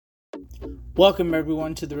Welcome,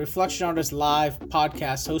 everyone, to the Reflection Artist Live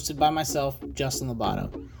podcast hosted by myself, Justin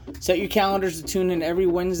Lobato. Set your calendars to tune in every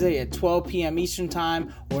Wednesday at 12 p.m. Eastern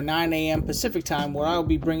Time or 9 a.m. Pacific Time, where I will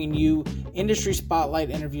be bringing you industry spotlight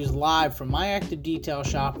interviews live from my active detail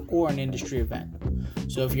shop or an industry event.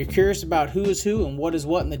 So if you're curious about who is who and what is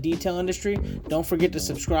what in the detail industry, don't forget to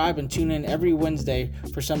subscribe and tune in every Wednesday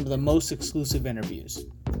for some of the most exclusive interviews.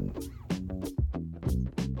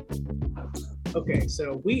 Okay,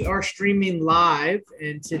 so we are streaming live,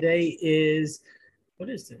 and today is, what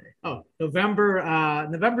is today? Oh, November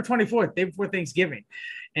 24th, day before Thanksgiving.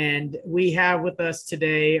 And we have with us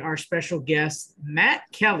today our special guest, Matt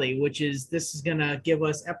Kelly, this is going to give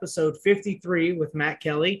us episode 53 with Matt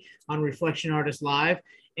Kelly on Reflection Artist Live.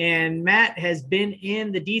 And Matt has been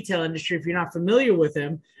in the detail industry, if you're not familiar with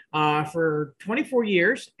him, for 24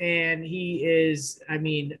 years. And he is,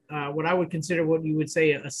 what I would consider what you would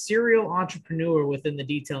say a serial entrepreneur within the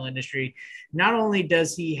detail industry. Not only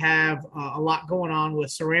does he have a lot going on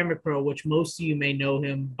with Ceramic Pro, which most of you may know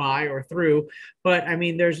him by or through, but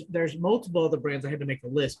there's multiple other brands. I had to make a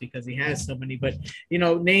list because he has so many, but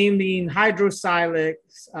naming Hydrosilix,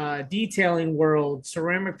 Detailing World,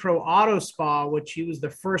 Ceramic Pro Auto Spa, which he was the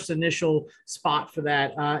first initial spot for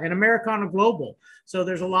that, and Americana Global. So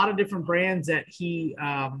there's a lot of different brands that he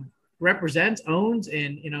represents, owns,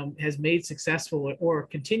 and has made successful or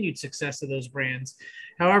continued success of those brands.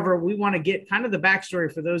 However, we want to get kind of the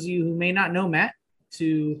backstory for those of you who may not know Matt,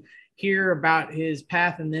 to hear about his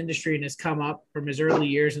path in the industry and his come up from his early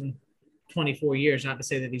years and 24 years. Not to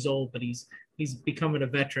say that he's old, but he's becoming a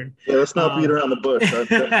veteran. Yeah, let's not beat around the bush.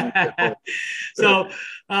 So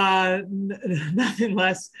nothing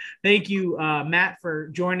less. Thank you, Matt, for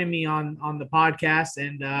joining me on the podcast.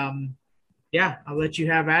 And I'll let you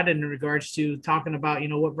have at it in regards to talking about,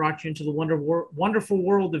 what brought you into the wonderful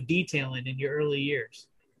world of detailing in your early years.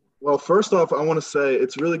 Well, first off, I want to say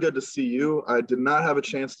it's really good to see you. I did not have a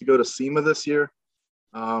chance to go to SEMA this year,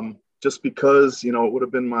 just because, it would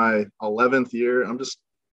have been my 11th year. I'm just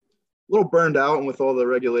a little burned out, and with all the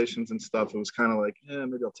regulations and stuff, it was kind of like,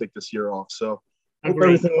 maybe I'll take this year off. So hope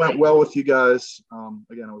everything went well with you guys.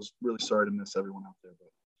 Again, I was really sorry to miss everyone out there. But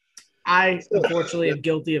I unfortunately am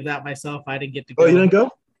guilty of that myself. I didn't get to go. Oh, you didn't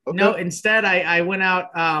go? Okay. No, instead I went out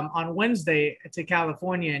on Wednesday to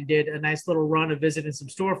California and did a nice little run of visiting some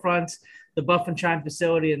storefronts, the Buff and Chime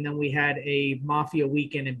facility, and then we had a Mafia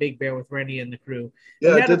weekend in Big Bear with Rennie and the crew.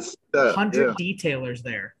 Yeah, we had 100 detailers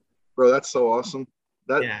there. Bro, that's so awesome.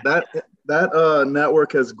 That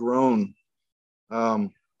network has grown.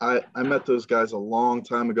 I met those guys a long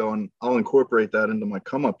time ago, and I'll incorporate that into my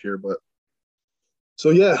come up here. But so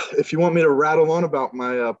yeah, if you want me to rattle on about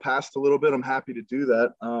my past a little bit, I'm happy to do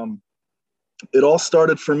that. It all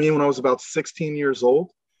started for me when I was about 16 years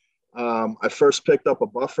old. I first picked up a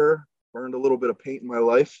buffer, burned a little bit of paint in my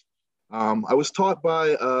life. I was taught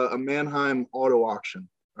by a Mannheim auto auction,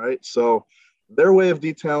 right? So their way of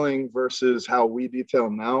detailing versus how we detail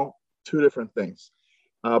now, two different things.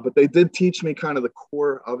 But they did teach me kind of the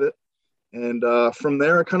core of it. And from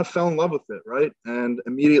there, I kind of fell in love with it, right? And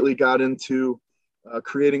immediately got into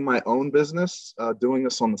creating my own business, doing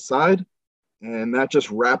this on the side. And that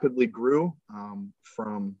just rapidly grew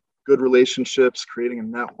from good relationships, creating a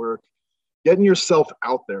network, getting yourself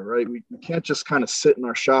out there, right? We can't just kind of sit in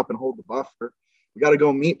our shop and hold the buffer. We got to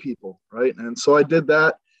go meet people, right? And so I did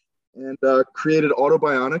that and created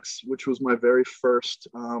Autobionics, which was my very first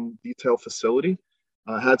detail facility.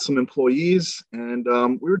 Had some employees, and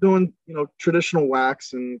we were doing, traditional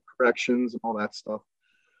wax and corrections and all that stuff.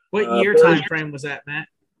 What year time frame was that, Matt?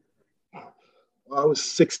 I was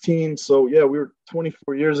 16, so yeah, we were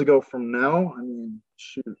 24 years ago from now. I mean,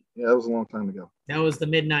 shoot, yeah, that was a long time ago. That was the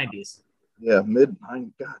mid-90s. Yeah,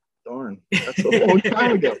 mid-90s. God darn, that's a long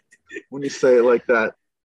time ago when you say it like that.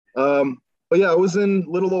 But yeah, I was in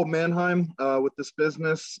little old Mannheim with this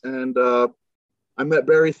business, and I met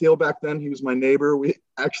Barry Thiel back then. He was my neighbor. We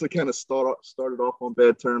actually kind of started off on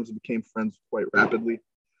bad terms and became friends quite rapidly.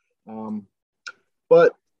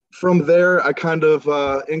 But from there, I kind of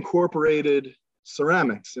incorporated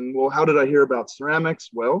ceramics. And well, how did I hear about ceramics?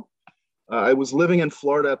 Well, I was living in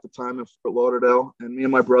Florida at the time in Fort Lauderdale, and me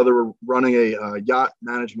and my brother were running a yacht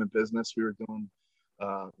management business. We were doing,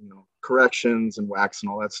 corrections and wax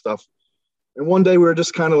and all that stuff. And one day we were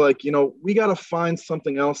just kind of like, we got to find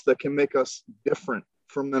something else that can make us different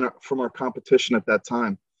from our competition at that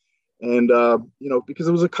time. And, because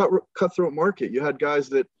it was a cutthroat market. You had guys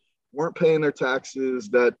that weren't paying their taxes,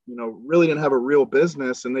 that, really didn't have a real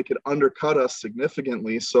business, and they could undercut us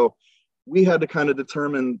significantly. So we had to kind of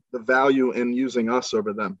determine the value in using us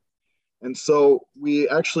over them. And so we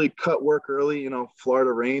actually cut work early. You know,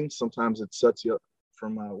 Florida rain, sometimes it sets you up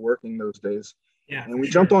from working those days. Yeah. And we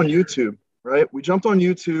sure. jumped on YouTube, right? We jumped on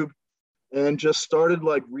YouTube and just started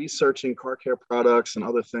like researching car care products and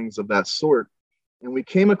other things of that sort. And we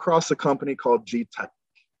came across a company called Gtech,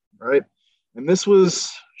 right? And this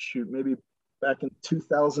was, maybe back in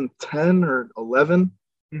 2010 or 11,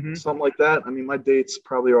 something like that. I mean, my dates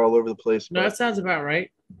probably are all over the place. No, that sounds about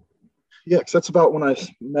right. Yeah, because that's about when I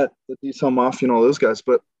met the Detail Mafia and all those guys.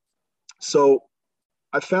 But so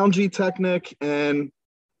I found Gtechniq, and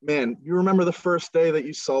man, you remember the first day that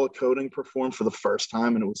you saw a coating perform for the first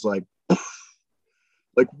time, and it was like,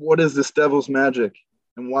 what is this devil's magic,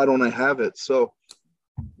 and why don't I have it? So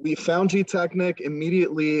we found Gtechniq,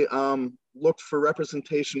 immediately looked for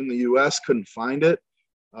representation in the US, couldn't find it.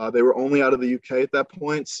 They were only out of the UK at that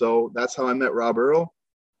point. So that's how I met Rob Earl.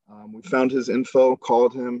 We found his info,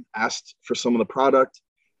 called him, asked for some of the product.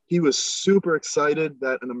 He was super excited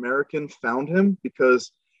that an American found him,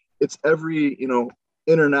 because it's every,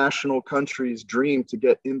 international country's dream to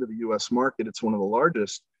get into the US market. It's one of the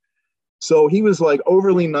largest. So he was like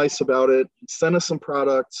overly nice about it. He sent us some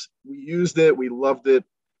products. We used it. We loved it.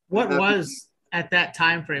 What was at that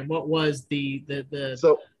time frame? What was the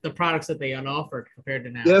products that they offered compared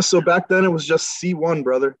to now? Yeah, so back then it was just C1,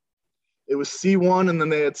 brother. It was C1, and then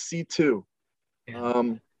they had C2. Yeah.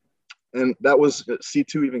 And that was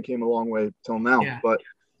C2 even came a long way till now. Yeah. But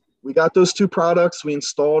we got those two products. We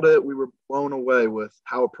installed it. We were blown away with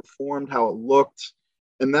how it performed, how it looked.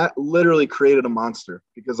 And that literally created a monster,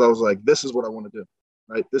 because I was like, this is what I want to do,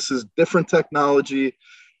 right? This is different technology.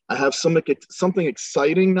 I have something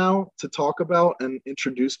exciting now to talk about and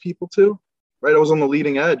introduce people to, right? I was on the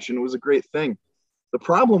leading edge, and it was a great thing. The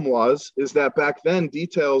problem is that back then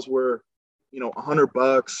details were,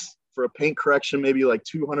 $100 for a paint correction, maybe like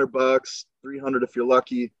 $200, $300 if you're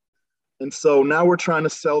lucky. And so now we're trying to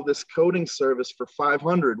sell this coating service for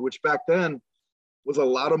 $500, which back then was a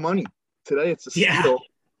lot of money. Today it's a steal. Yeah.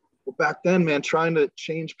 Well, back then, man, trying to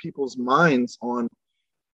change people's minds on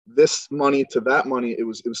this money to that money, it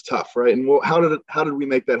was tough, right? And how did we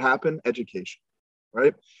make that happen? Education,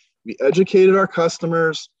 right? We educated our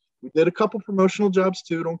customers. We did a couple promotional jobs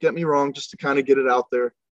too, don't get me wrong, just to kind of get it out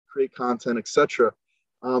there, create content, etc.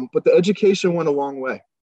 But the education went a long way.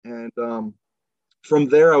 And from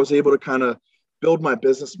there, I was able to kind of build my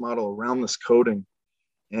business model around this coating.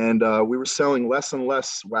 And we were selling less and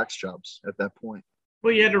less wax jobs at that point.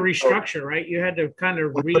 Well, you had to restructure, right? You had to kind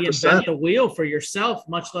of 100%. Reinvent the wheel for yourself,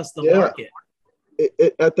 much less the market.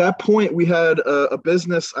 At that point, we had a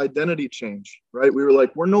business identity change, right? We were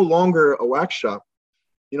like, we're no longer a wax shop.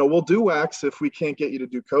 We'll do wax if we can't get you to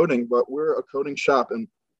do coating, but we're a coating shop. And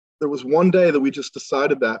there was one day that we just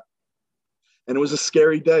decided that. And it was a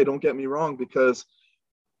scary day, don't get me wrong, because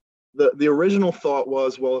the original thought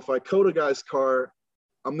was, well, if I coat a guy's car,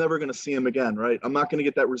 I'm never going to see him again, right? I'm not going to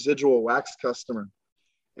get that residual wax customer.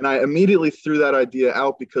 And I immediately threw that idea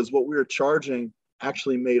out, because what we were charging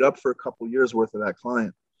actually made up for a couple years worth of that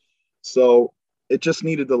client. So it just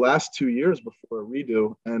needed to last 2 years before a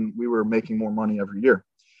redo, and we were making more money every year.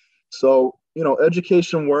 So,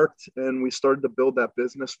 education worked, and we started to build that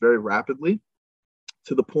business very rapidly,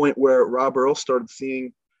 to the point where Rob Earl started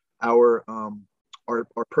seeing our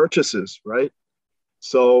purchases, right?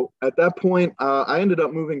 So at that point, I ended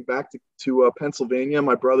up moving back to Pennsylvania.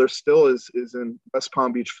 My brother still is in West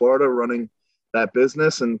Palm Beach, Florida, running that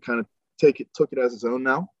business, and kind of took it as his own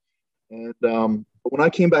now. And but when I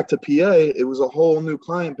came back to PA, it was a whole new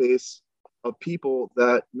client base of people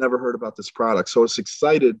that never heard about this product. So I was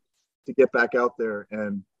excited to get back out there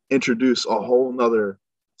and introduce a whole nother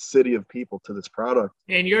city of people to this product.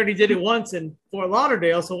 And you already did it once in Fort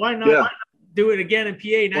Lauderdale, so why not do it again in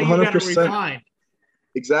PA? Now 100%. You got to refine.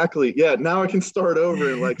 Exactly. Yeah. Now I can start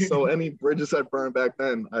over. And so any bridges I burned back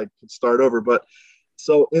then, I could start over. But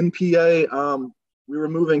so in PA, we were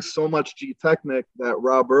moving so much Gtechniq that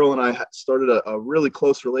Rob Earl and I started a really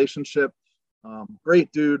close relationship.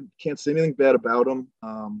 Great dude. Can't say anything bad about him.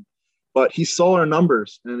 But he saw our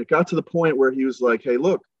numbers, and it got to the point where he was like, hey,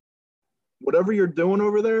 look, whatever you're doing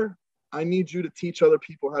over there, I need you to teach other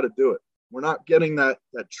people how to do it. We're not getting that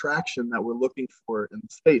traction that we're looking for in the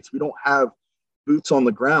States. We don't have boots on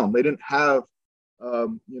the ground. They didn't have,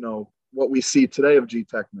 what we see today of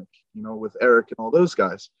Gtechniq, with Eric and all those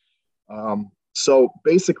guys. So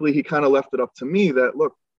basically he kind of left it up to me that,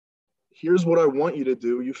 look, here's what I want you to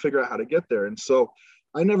do. You figure out how to get there. And so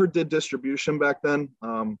I never did distribution back then.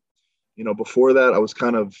 Before that, I was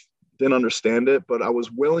didn't understand it, but I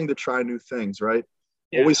was willing to try new things, right?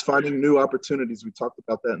 Yeah. Always finding new opportunities. We talked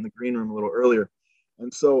about that in the green room a little earlier.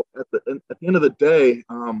 And so at the end of the day,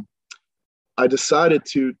 I decided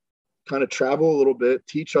to kind of travel a little bit,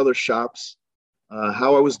 teach other shops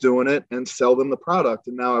how I was doing it, and sell them the product.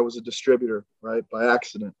 And now I was a distributor, right, by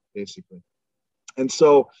accident, basically. And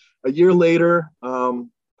so a year later,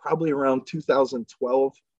 probably around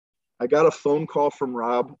 2012, I got a phone call from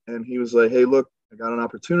Rob, and he was like, "Hey, look, I got an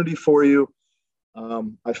opportunity for you.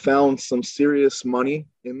 I found some serious money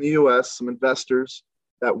in the US, some investors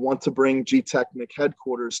that want to bring G-Technic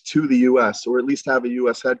headquarters to the US, or at least have a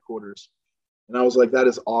US headquarters." And I was like, that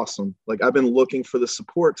is awesome. Like, I've been looking for the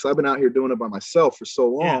support because I've been out here doing it by myself for so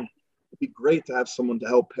long. Yeah. It'd be great to have someone to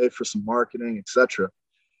help pay for some marketing, etc.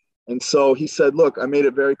 And so he said, look, I made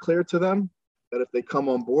it very clear to them that if they come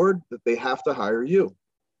on board, that they have to hire you,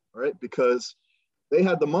 right? Because they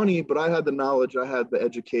had the money, but I had the knowledge, I had the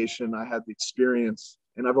education, I had the experience,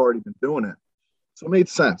 and I've already been doing it. So it made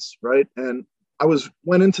sense, right? And I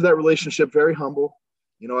went into that relationship very humble.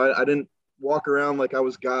 You know, I didn't walk around like I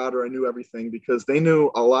was God or I knew everything, because they knew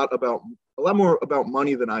a lot more about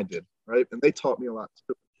money than I did, right? And they taught me a lot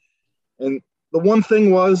too. And the one thing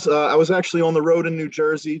was, I was actually on the road in New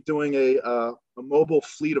Jersey doing a mobile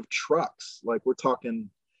fleet of trucks. Like, we're talking,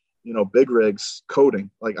 you know, big rigs, coating.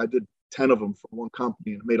 Like, I did 10 of them for one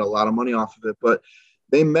company and made a lot of money off of it. But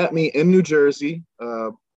they met me in New Jersey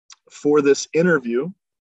for this interview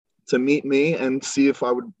to meet me and see if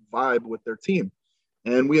I would vibe with their team.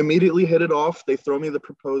 And we immediately hit it off. They throw me the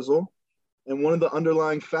proposal. And one of the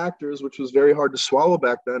underlying factors, which was very hard to swallow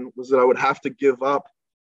back then, was that I would have to give up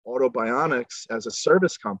Autobionics as a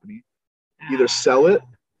service company, either sell it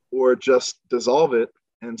or just dissolve it.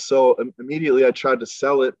 And so immediately I tried to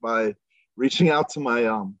sell it by reaching out to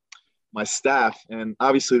my staff. And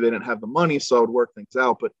obviously they didn't have the money, so I would work things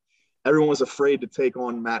out. But everyone was afraid to take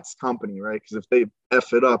on Matt's company, right? Because if they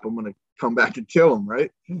F it up, I'm going to come back and kill them, right?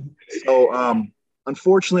 So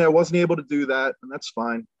unfortunately, I wasn't able to do that, and that's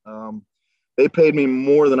fine. They paid me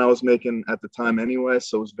more than I was making at the time anyway,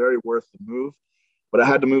 so it was very worth the move. But I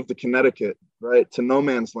had to move to Connecticut, right, to no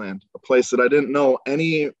man's land, a place that I didn't know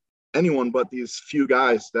anyone but these few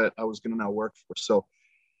guys that I was going to now work for. So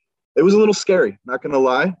it was a little scary, not going to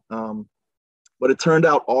lie, but it turned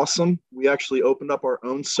out awesome. We actually opened up our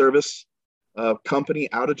own service company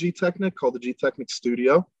out of G-Technic called the G-Technic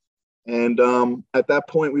Studio. And at that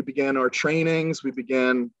point, we began our trainings. We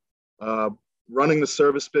began running the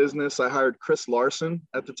service business. I hired Chris Larson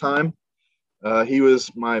at the time. He was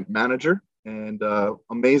my manager and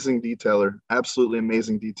amazing detailer, absolutely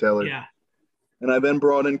amazing detailer. Yeah. And I then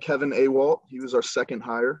brought in Kevin Awalt. He was our second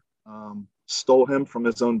hire, stole him from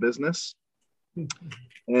his own business.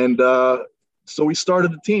 And so we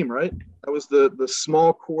started the team, right? That was the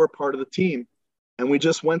small core part of the team. And we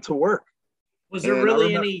just went to work. Was there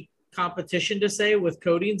really any competition to say with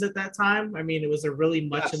coatings at that time? I mean, was there really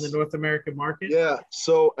much in the North American market? Yeah.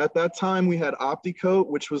 So at that time we had OptiCoat,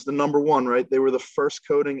 which was the number one, right? They were the first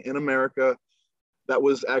coating in America that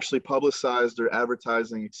was actually publicized or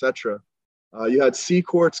advertising, etc. You had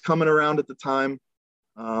C-Quartz coming around at the time.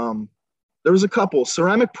 There was a couple.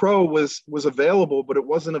 Ceramic Pro was available, but it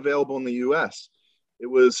wasn't available in the US. It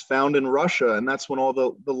was found in Russia, and that's when all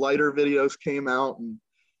the lighter videos came out and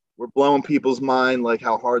were blowing people's mind, like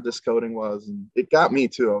how hard this coating was. And it got me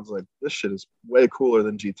too. I was like, this shit is way cooler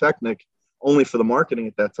than G-Technic, only for the marketing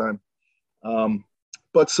at that time.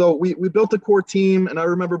 But so we built a core team, and I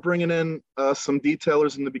remember bringing in some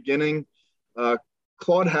detailers in the beginning.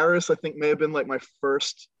 Claude Harris, I think, may have been like my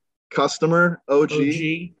first customer, OG.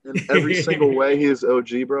 In every single way. He is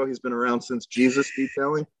OG, bro. He's been around since Jesus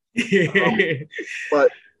detailing.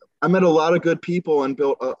 But I met a lot of good people and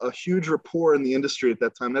built a huge rapport in the industry at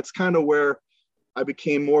that time. That's kind of where I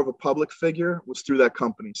became more of a public figure, was through that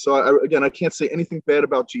company. So I can't say anything bad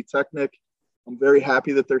about G-Technic. I'm very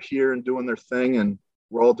happy that they're here and doing their thing, and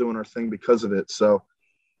we're all doing our thing because of it. So,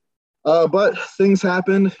 but things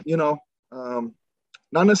happened, you know,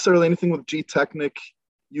 not necessarily anything with G-Technic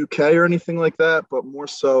UK or anything like that, but more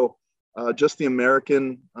so just the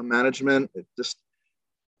American management.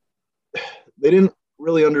 They didn't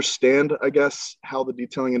really understand, I guess, how the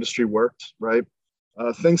detailing industry worked, right?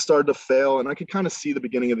 Things started to fail, and I could kind of see the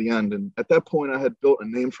beginning of the end. And at that point, I had built a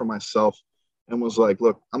name for myself and was like,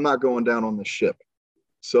 look, I'm not going down on this ship.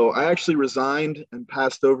 So I actually resigned and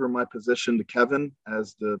passed over my position to Kevin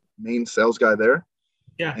as the main sales guy there.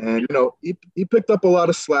 Yeah. And, you know, he picked up a lot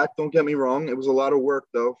of slack. Don't get me wrong. It was a lot of work,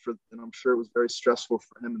 though, and I'm sure it was very stressful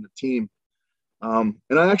for him and the team.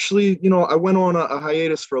 And I actually, you know, I went on a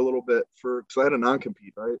hiatus for a little bit because I had a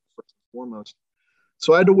non-compete, right? First and foremost.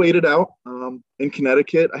 So I had to wait it out in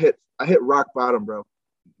Connecticut. I hit rock bottom, bro.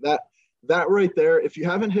 That right there, if you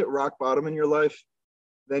haven't hit rock bottom in your life,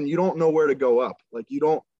 then you don't know where to go up. Like, you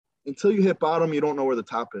don't until you hit bottom, you don't know where the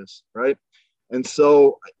top is, right? And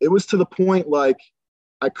so it was to the point like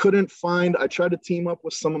I tried to team up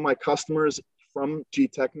with some of my customers from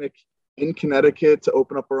G-Technic in Connecticut to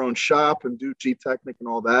open up our own shop and do G-Technic and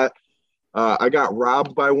all that. I got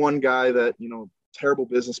robbed by one guy that, terrible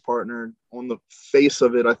business partner. On the face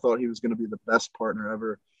of it, I thought he was going to be the best partner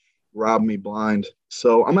ever. Robbed me blind.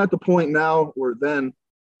 So I'm at the point now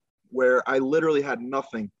where I literally had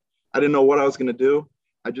nothing. I didn't know what I was going to do.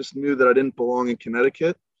 I just knew that I didn't belong in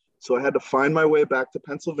Connecticut. So I had to find my way back to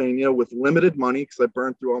Pennsylvania with limited money because I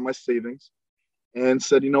burned through all my savings and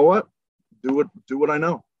said, you know what, do what I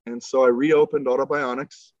know. And so I reopened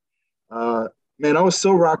Autobionics. Man, I was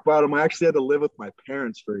so rock bottom. I actually had to live with my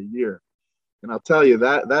parents for a year. And I'll tell you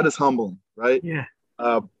that is humbling, right? Yeah.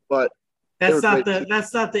 But that's not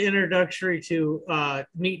the introductory to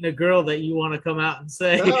meeting a girl that you want to come out and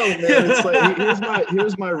say. No, man, it's like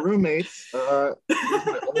here's my roommates. Here's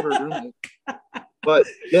my older roommate. But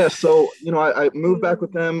yeah, so I moved back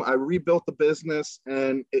with them. I rebuilt the business,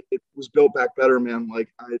 and it was built back better, man.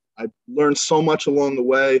 Like I learned so much along the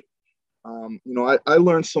way. I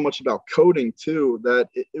learned so much about coding too that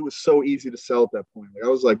it was so easy to sell at that point. Like I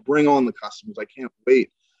was like, bring on the customers. I can't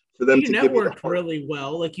wait for them to give me the networked really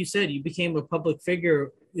well. Like you said, you became a public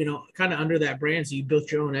figure, kind of under that brand. So you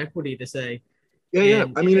built your own equity to say. Yeah.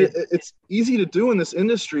 I mean, it's easy to do in this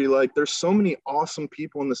industry. Like there's so many awesome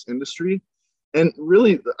people in this industry. And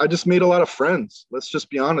really, I just made a lot of friends. Let's just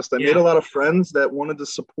be honest. I made a lot of friends that wanted to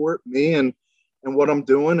support me and what I'm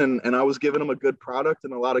doing. And I was giving them a good product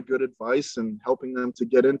and a lot of good advice and helping them to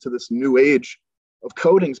get into this new age of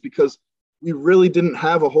coatings because we really didn't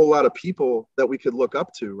have a whole lot of people that we could look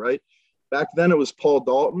up to, right? Back then it was Paul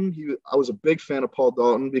Dalton. I was a big fan of Paul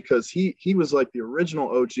Dalton because he was like the original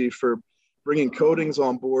OG for bringing coatings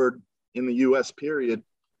on board in the US period.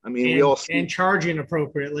 I mean, and charging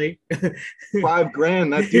appropriately. $5,000.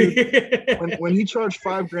 That dude, when he charged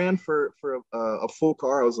 $5,000 for a full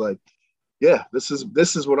car, I was like, yeah, this is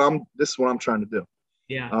what I'm trying to do.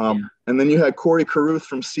 Yeah. And then you had Corey Carruth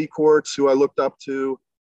from Seaquartz, who I looked up to,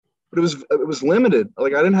 but it was limited.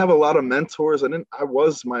 Like I didn't have a lot of mentors. I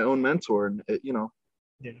was my own mentor, and Yeah.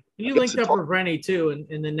 You linked up with Rennie too,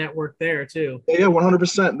 in the network there too. Yeah,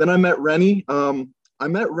 100%. Then I met Rennie. I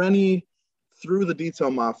met Rennie through the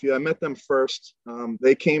Detail Mafia. I met them first.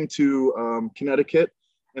 They came to Connecticut,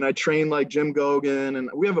 and I trained like Jim Gogan, and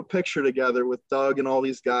we have a picture together with Doug and all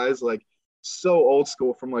these guys, like so old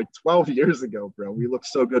school from like 12 years ago, bro. We looked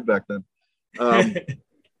so good back then.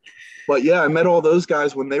 But yeah, I met all those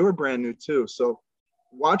guys when they were brand new too. So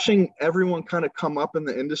watching everyone kind of come up in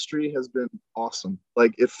the industry has been awesome.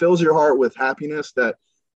 Like it fills your heart with happiness that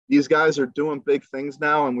these guys are doing big things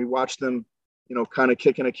now, and we watched them kind of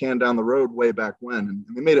kicking a can down the road way back when, and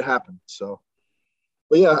they made it happen. So,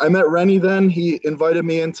 but yeah, I met Rennie then. He invited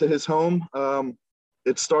me into his home.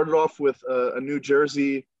 It started off with a New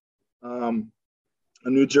Jersey meetup,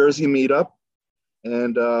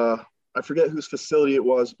 and I forget whose facility it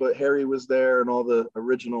was, but Harry was there, and all the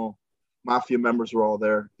original Mafia members were all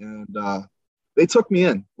there, and they took me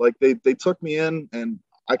in. Like they took me in, and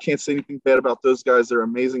I can't say anything bad about those guys. They're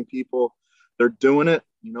amazing people. They're doing it.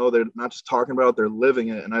 They're not just talking about it, they're living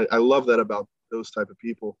it. And I love that about those type of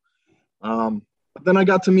people. But then I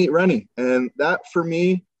got to meet Rennie, and that for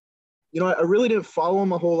me, I really didn't follow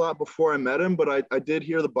him a whole lot before I met him, but I did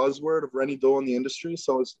hear the buzzword of Rennie Doyle in the industry.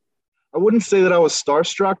 So I wouldn't say that I was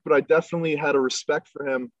starstruck, but I definitely had a respect for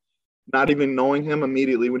him, not even knowing him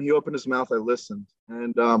immediately. When he opened his mouth, I listened.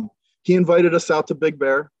 And he invited us out to Big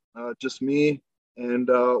Bear, just me and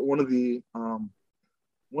one of the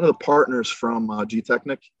partners from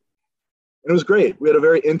G-Technic. And it was great. We had a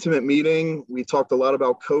very intimate meeting. We talked a lot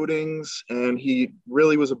about coatings, and he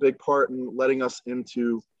really was a big part in letting us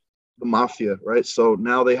into the Mafia, right? So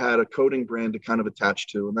now they had a coating brand to kind of attach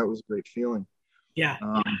to, and that was a great feeling. Yeah.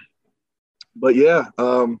 But yeah,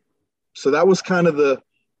 so that was kind of the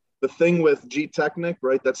thing with G-Technic,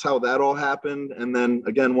 right? That's how that all happened. And then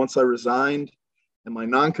again, once I resigned and my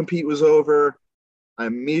non-compete was over, I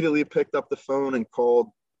immediately picked up the phone and called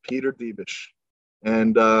Peter Dibish.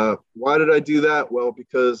 And why did I do that? Well,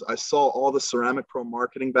 because I saw all the Ceramic Pro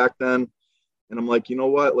marketing back then. And I'm like, you know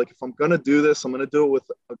what? Like, if I'm going to do this, I'm going to do it with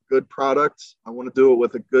a good product. I want to do it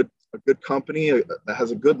with a good company that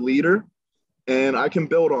has a good leader, and I can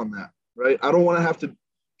build on that, right? I don't want to have to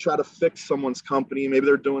try to fix someone's company. Maybe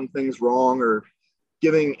they're doing things wrong or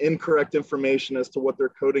giving incorrect information as to what their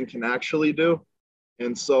coding can actually do.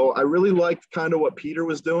 And so I really liked kind of what Peter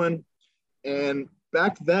was doing. And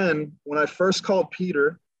back then, when I first called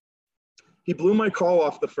Peter, he blew my call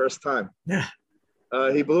off the first time. Yeah.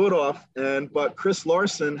 He blew it off. But Chris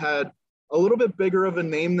Larson had a little bit bigger of a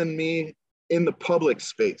name than me in the public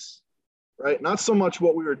space, right? Not so much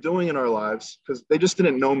what we were doing in our lives, because they just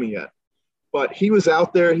didn't know me yet. But he was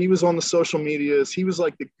out there. He was on the social medias. He was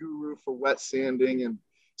like the guru for wet sanding. And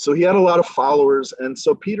so he had a lot of followers. And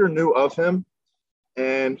so Peter knew of him.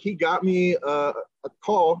 And he got me a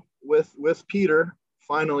call with Peter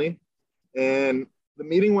finally. And the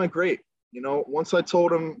meeting went great. You know, once I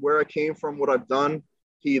told him where I came from, what I've done,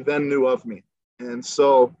 he then knew of me. And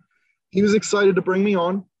so he was excited to bring me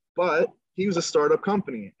on, but he was a startup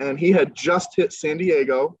company and he had just hit San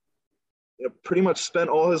Diego. Pretty much spent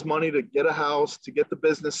all his money to get a house, to get the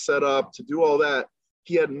business set up, to do all that.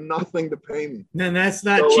 He had nothing to pay me. And that's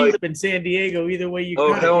not so cheap in San Diego either way you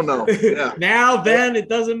cut hell no. Yeah. Now, then, it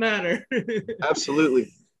doesn't matter.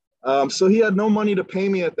 Absolutely. So he had no money to pay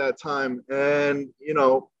me at that time. And, you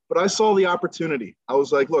know, but I saw the opportunity. I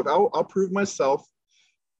was like, look, I'll prove myself.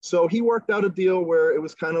 So he worked out a deal where it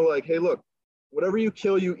was kind of like, hey, look, whatever you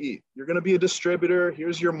kill, you eat. You're going to be a distributor.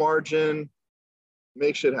 Here's your margin.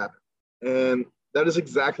 Make shit happen. And that is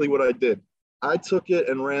exactly what I did. I took it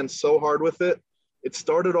and ran so hard with it. It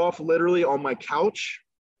started off literally on my couch.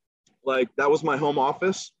 Like that was my home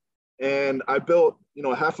office. And I built, you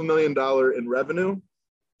know, $500,000 in revenue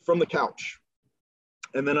from the couch.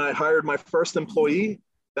 And then I hired my first employee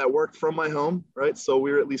that worked from my home, right? So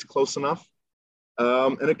we were at least close enough.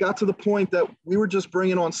 And it got to the point that we were just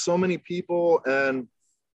bringing on so many people and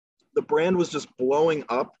the brand was just blowing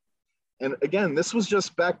up. And again, this was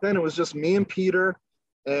just back then, it was just me and Peter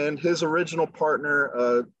and his original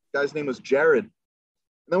partner, guy's name was Jared. And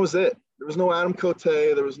that was it. There was no Adam Cote.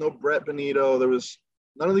 There was no Brett Benito.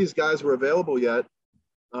 None of these guys were available yet.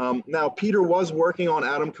 Now, Peter was working on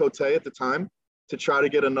Adam Cote at the time to try to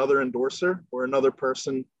get another endorser or another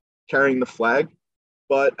person carrying the flag.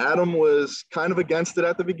 But Adam was kind of against it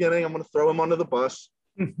at the beginning. I'm going to throw him under the bus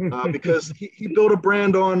because he built a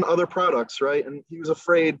brand on other products, right? And he was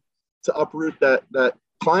afraid to uproot that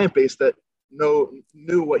client base that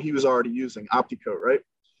knew what he was already using, OptiCoat, right?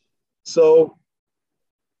 So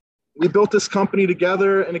we built this company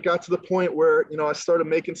together and it got to the point where, you know, I started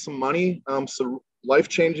making some money, some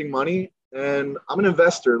life-changing money. And I'm an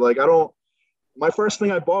investor. Like my first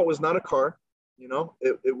thing I bought was not a car, you know,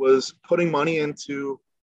 it was putting money into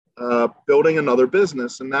building another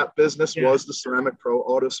business. And that business was the Ceramic Pro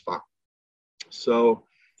Auto Spa. So,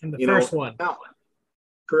 and the first one.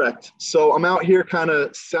 Correct. So I'm out here kind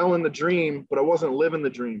of selling the dream, but I wasn't living the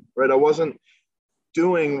dream, right? I wasn't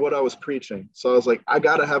doing what I was preaching. So I was like, I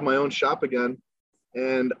got to have my own shop again.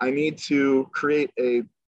 And I need to create a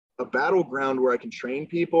battleground where I can train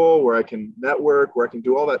people, where I can network, where I can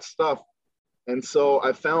do all that stuff. And so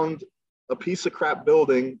I found a piece of crap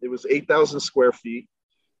building. It was 8,000 square feet.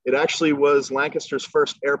 It actually was Lancaster's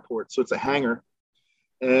first airport. So it's a hangar.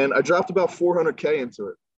 And I dropped about $400K into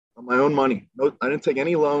it on my own money. No, I didn't take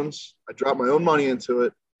any loans. I dropped my own money into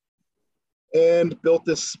it and built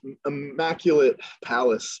this immaculate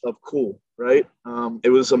palace of cool, right? It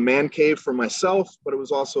was a man cave for myself, but it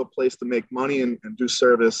was also a place to make money and do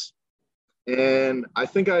service. And I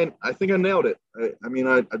think I nailed it. I mean,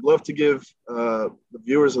 I'd love to give the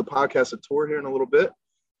viewers of the podcast a tour here in a little bit.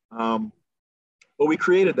 But we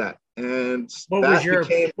created that. And what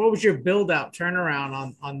was your build out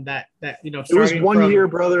turnaround on that, you know, it was 1 year,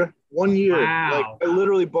 brother. 1 year. Wow. Like I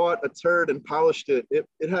literally bought a turd and polished it.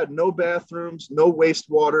 It had no bathrooms, no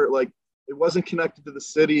wastewater. Like it wasn't connected to the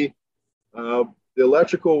city. The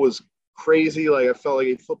electrical was crazy. Like I felt like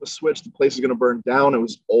you flip a switch, the place is going to burn down. It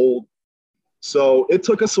was old. So it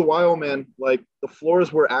took us a while, man. Like the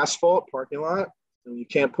floors were asphalt parking lot and you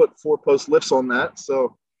can't put 4-post lifts on that.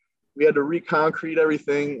 So we had to reconcrete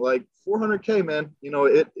everything, like $400K, man. You know,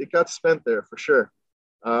 it got spent there for sure.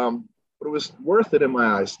 But it was worth it in my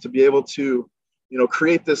eyes to be able to, you know,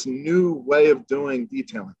 create this new way of doing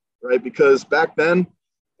detailing, right? Because back then,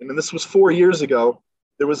 and then this was 4 years ago,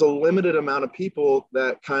 there was a limited amount of people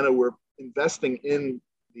that kind of were investing in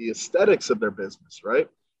the aesthetics of their business, right?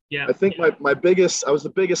 Yeah. I think I was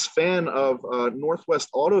the biggest fan of Northwest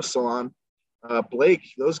Auto Salon,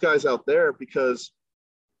 Blake, those guys out there, because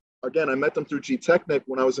again, I met them through G-Technic.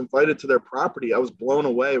 When I was invited to their property, I was blown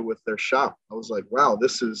away with their shop. I was like, wow,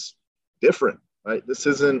 this is different, right? This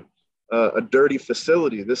isn't a dirty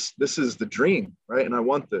facility. This is the dream, right? And I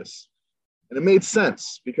want this. And it made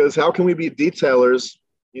sense because how can we be detailers,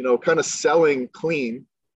 you know, kind of selling clean,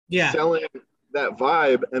 selling that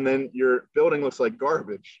vibe, and then your building looks like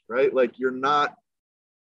garbage, right? Like you're not,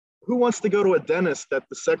 who wants to go to a dentist that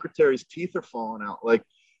the secretary's teeth are falling out? Like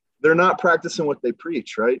they're not practicing what they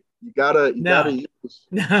preach, right? You gotta use.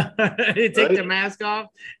 Take right? the mask off.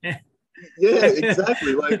 Yeah,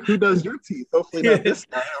 exactly. Like, who does your teeth? Hopefully not this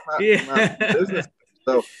guy. I'm not in business.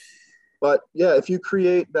 So, but yeah, if you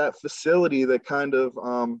create that facility that kind of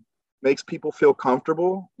makes people feel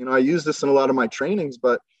comfortable, I use this in a lot of my trainings,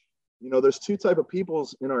 but there's two type of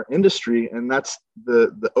peoples in our industry, and that's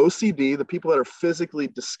the OCD, the people that are physically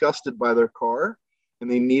disgusted by their car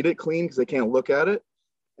and they need it clean because they can't look at it.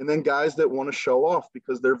 And then guys that want to show off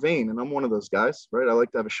because they're vain. And I'm one of those guys, right? I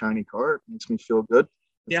like to have a shiny car. It makes me feel good.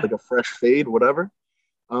 It's like a fresh fade, whatever.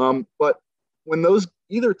 But when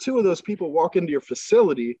either two of those people walk into your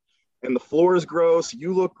facility and the floor is gross,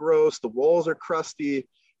 you look gross, the walls are crusty,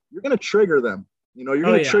 you're going to trigger them. You're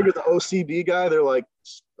going to trigger the OCD guy. They're like,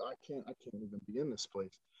 I can't even be in this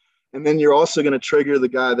place. And then you're also going to trigger the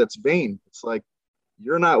guy that's vain. It's like,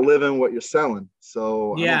 you're not living what you're selling.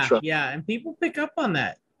 So and people pick up on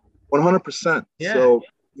that. 100%. Yeah. So,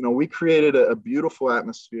 we created a beautiful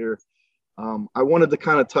atmosphere. I wanted to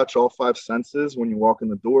kind of touch all five senses when you walk in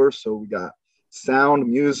the door. So we got sound,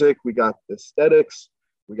 music, we got aesthetics,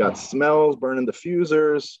 we got smells, burning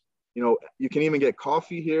diffusers. You can even get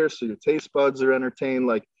coffee here, so your taste buds are entertained.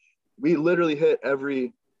 Like, we literally hit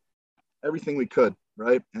everything we could,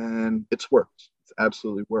 right? And it's worked. It's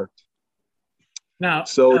absolutely worked. Now,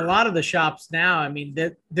 so a lot of the shops now, I mean,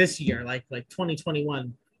 this year, like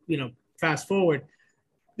 2021, fast forward.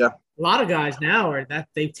 Yeah. A lot of guys now are that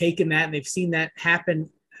they've taken that and they've seen that happen.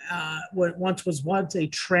 What once was a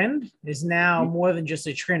trend is now more than just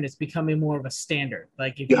a trend. It's becoming more of a standard.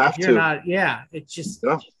 Like if you're not, it's just.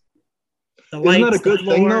 Yeah. Isn't that a good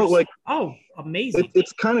thing though? Like, oh, amazing.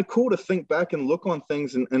 It's kind of cool to think back and look on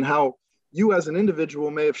things and how you as an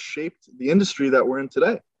individual may have shaped the industry that we're in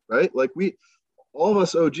today, right? Like all of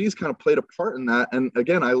us OGs kind of played a part in that. And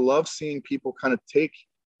again, I love seeing people kind of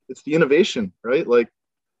it's the innovation, right? Like,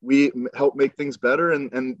 we help make things better,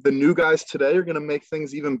 and the new guys today are going to make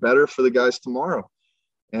things even better for the guys tomorrow.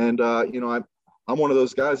 And I'm one of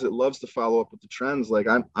those guys that loves to follow up with the trends. Like,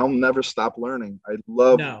 I'll never stop learning. I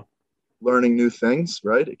love learning new things,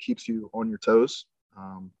 right? It keeps you on your toes.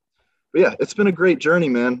 But yeah, it's been a great journey,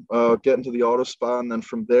 man. Getting to the auto spa, and then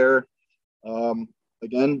from there,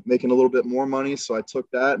 again, making a little bit more money. So I took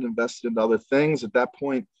that and invested into other things. At that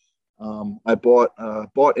point, I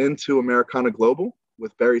bought into Americana Global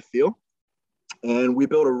with Barry Thiel, and we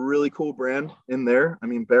built a really cool brand in there. I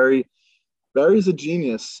mean, Barry's a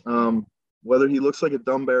genius. Whether he looks like a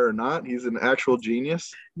dumb bear or not, he's an actual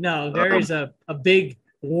genius. No, Barry's a big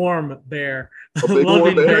warm bear, a big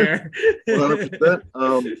warm bear.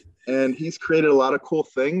 100%. And he's created a lot of cool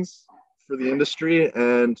things for the industry,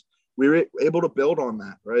 and we were able to build on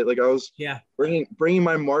that, right? Like, I was bringing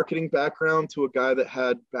my marketing background to a guy that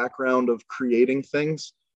had background of creating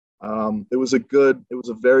things. It was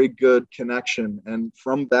a very good connection. And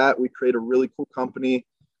from that, we created a really cool company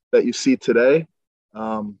that you see today.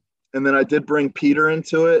 And then I did bring Peter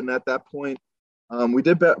into it. And at that point, we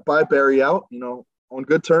did buy Barry out, on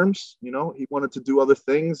good terms. He wanted to do other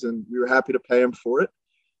things, and we were happy to pay him for it.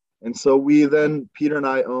 And so Peter and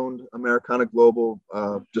I owned Americana Global,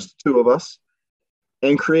 just the two of us,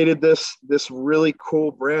 and created this really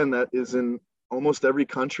cool brand that is in almost every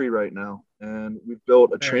country right now. And we've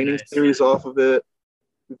built a training series off of it.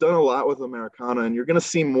 We've done a lot with Americana, and you're going to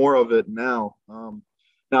see more of it now.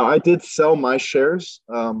 Now, I did sell my shares.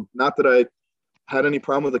 Not that I had any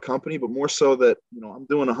problem with the company, but more so that, I'm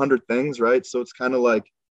doing 100 things, right? So it's kind of like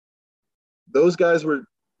those guys were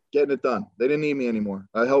getting it done. They didn't need me anymore.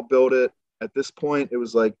 I helped build it. At this point, it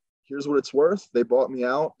was like, here's what it's worth. They bought me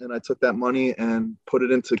out, and I took that money and put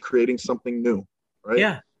it into creating something new, right?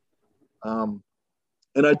 Yeah.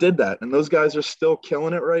 And I did that. And those guys are still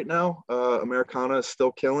killing it right now. Americana is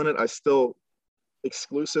still killing it. I still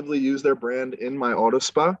exclusively use their brand in my auto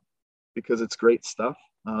spa because it's great stuff.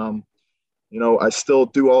 I still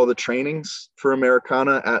do all the trainings for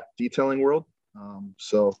Americana at Detailing World.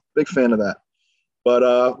 So big fan of that.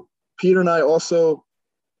 But Peter and I also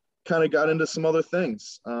kind of got into some other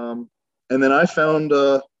things. And then I found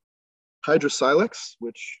Hydrosilex,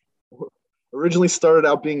 which originally started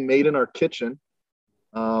out being made in our kitchen.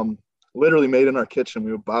 Literally made in our kitchen.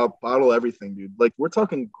 We would bottle everything, dude. Like, we're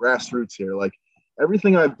talking grassroots here. Like,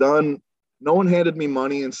 everything I've done, no one handed me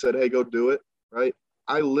money and said, hey, go do it, right?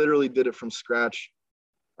 I literally did it from scratch.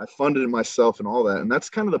 I funded it myself and all that. And that's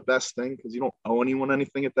kind of the best thing, because you don't owe anyone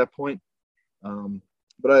anything at that point.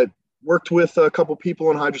 But I worked with a couple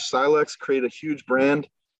people in Hydrosilex, created a huge brand.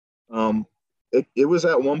 It was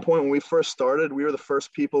at one point when we first started, we were the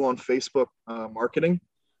first people on Facebook marketing,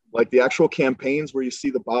 like the actual campaigns where you see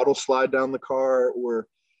the bottle slide down the car, or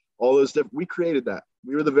all those different, we created that.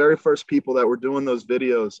 We were the very first people that were doing those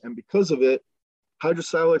videos. And because of it,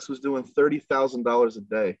 Hydrosilix was doing $30,000 a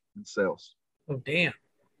day in sales. Oh, damn.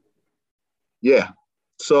 Yeah.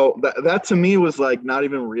 So that to me was like not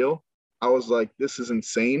even real. I was like, this is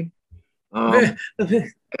insane. And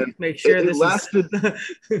make sure it lasted.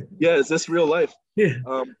 Yeah, is this real life? Yeah.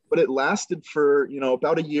 But it lasted for,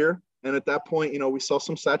 about a year. And at that point, we saw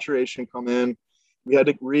some saturation come in. We had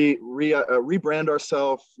to rebrand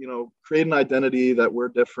ourselves, create an identity that we're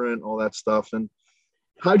different, all that stuff. And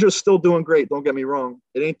Hydro's still doing great. Don't get me wrong.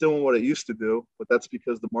 It ain't doing what it used to do, but that's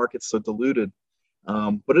because the market's so diluted.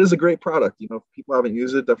 But it is a great product. If people haven't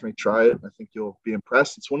used it, definitely try it. I think you'll be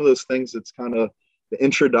impressed. It's one of those things that's kind of the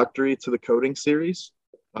introductory to the coating series,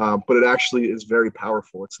 but it actually is very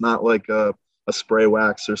powerful. It's not like a spray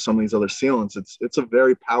wax or some of these other sealants. It's a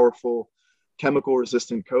very powerful chemical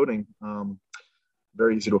resistant coating.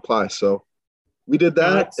 Very easy to apply. So we did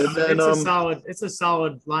that, and then it's a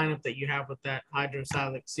solid lineup that you have with that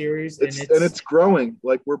Hydrosilix series, and it's growing.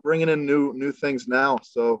 Like we're bringing in new things now.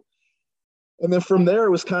 So, and then from there it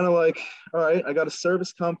was kind of like, all right, I got a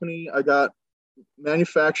service company, I got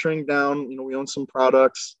manufacturing down. We own some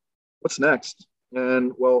products. What's next?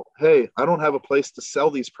 And well, hey, I don't have a place to sell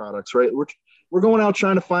these products, right? We're going out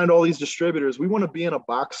trying to find all these distributors. We want to be in a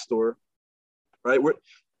box store, right?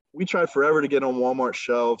 We tried forever to get on Walmart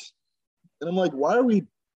shelves. And I'm like, why are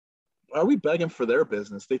we begging for their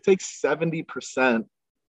business? They take 70%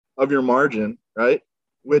 of your margin, right?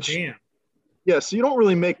 Which, damn. Yeah, so you don't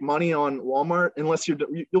really make money on Walmart unless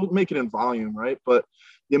you'll make it in volume, right? But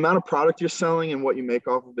the amount of product you're selling and what you make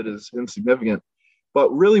off of it is insignificant.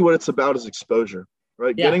 But really what it's about is exposure,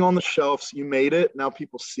 right? Yeah. Getting on the shelves, you made it. Now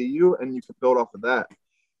people see you and you can build off of that.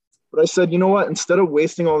 But I said, you know what? Instead of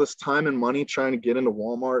wasting all this time and money trying to get into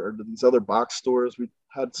Walmart or these other box stores, we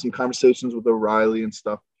had some conversations with O'Reilly and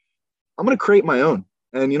stuff. I'm going to create my own.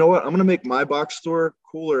 And you know what? I'm going to make my box store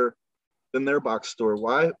cooler than their box store.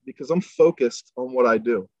 Why? Because I'm focused on what I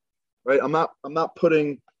do, right? I'm not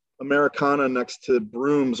putting Americana next to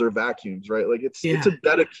brooms or vacuums, right? Like it's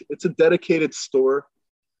a dedicated store,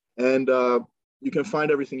 and you can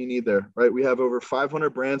find everything you need there, right? We have over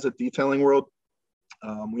 500 brands at Detailing World.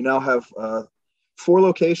 We now have 4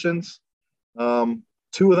 locations.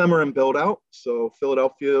 2 of them are in build out. So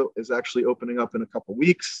Philadelphia is actually opening up in a couple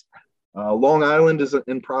weeks. Long Island is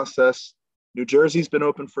in process. New Jersey's been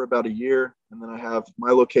open for about a year. And then I have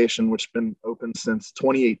my location, which has been open since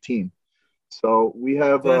 2018. So we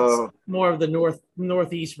have more of the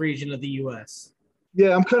northeast region of the U.S.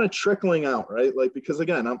 Yeah, I'm kind of trickling out, right? Like, because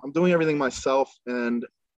again, I'm doing everything myself, and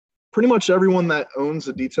pretty much everyone that owns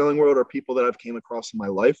a Detailing World are people that I've came across in my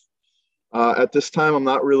life. At this time, I'm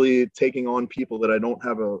not really taking on people that I don't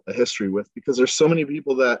have a history with, because there's so many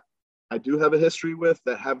people that I do have a history with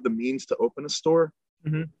that have the means to open a store.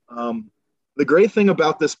 Mm-hmm. The great thing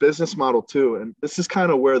about this business model too, and this is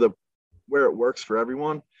kind of where it works for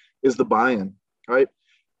everyone, is the buy-in, right?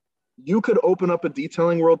 You could open up a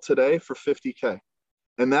Detailing World today for $50K,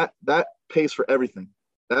 and that pays for everything.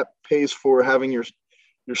 That pays for having your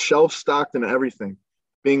shelves stocked and everything,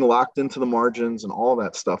 being locked into the margins and all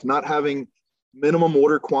that stuff, not having minimum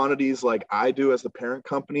order quantities like I do as the parent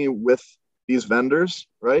company with these vendors,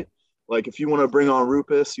 right? Like if you want to bring on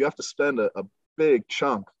Rupes, you have to spend a big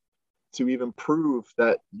chunk to even prove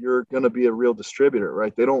that you're going to be a real distributor,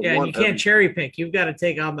 right? They don't want. And you can't cherry pick. You've got to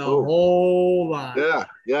take on the whole lot.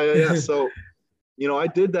 Yeah. So, I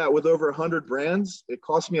did that with over 100 brands. It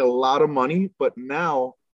cost me a lot of money, but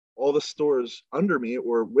now all the stores under me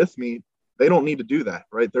or with me, they don't need to do that,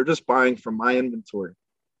 right? They're just buying from my inventory.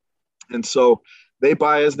 And so they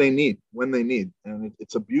buy as they need, when they need. And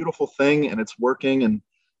it's a beautiful thing, and it's working. And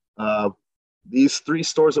these 3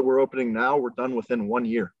 stores that we're opening now, we're done within 1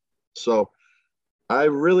 year. So I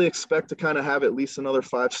really expect to kind of have at least another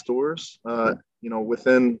 5 stores,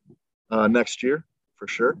 within next year for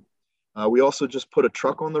sure. We also just put a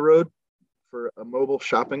truck on the road for a mobile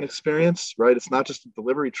shopping experience, right? It's not just a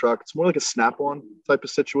delivery truck. It's more like a Snap-on type of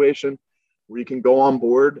situation where you can go on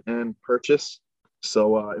board and purchase.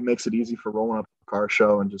 So it makes it easy for rolling up a car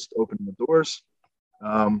show and just opening the doors.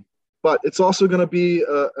 But it's also going to be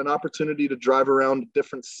an opportunity to drive around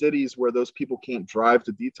different cities where those people can't drive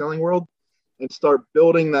to Detailing World and start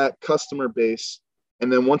building that customer base.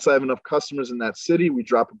 And then once I have enough customers in that city, we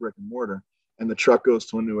drop a brick and mortar and the truck goes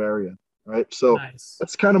to a new area, right? So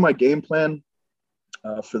That's kind of my game plan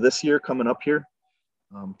for this year coming up here.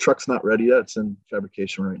 Truck's not ready yet. It's in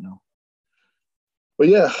fabrication right now. But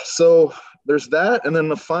yeah, so there's that. And then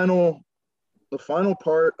the final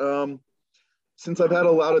part, since I've had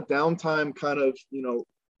a lot of downtime kind of,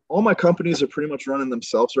 all my companies are pretty much running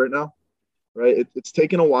themselves right now, right? It's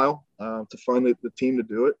taken a while to find the team to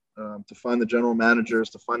do it, to find the general managers,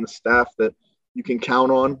 to find the staff that you can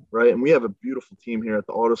count on, right? And we have a beautiful team here at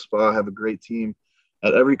the Auto Spa. I have a great team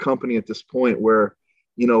at every company at this point where,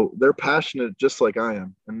 you know, they're passionate just like I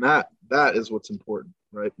am. And that is what's important,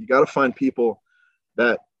 right? You got to find people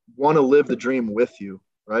that want to live the dream with you,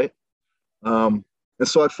 right? And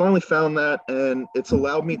so I finally found that, and it's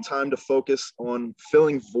allowed me time to focus on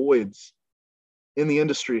filling voids in the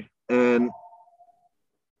industry. And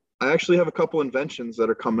I actually have a couple inventions that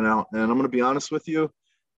are coming out, and I'm going to be honest with you,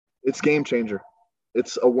 it's game changer.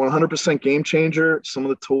 It's a 100% game changer. Some of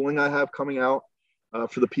the tooling I have coming out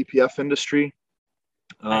for the PPF industry.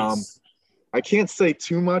 Nice. I can't say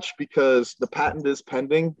too much because the patent is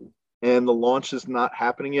pending and the launch is not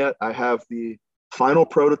happening yet. I have the final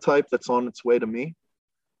prototype that's on its way to me.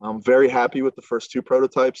 I'm very happy with the first two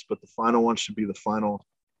prototypes, but the final one should be the final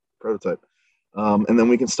prototype. And then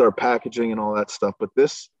we can start packaging and all that stuff. But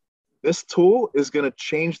this tool is going to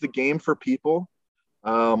change the game for people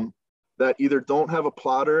that either don't have a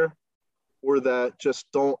plotter or that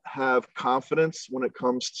just don't have confidence when it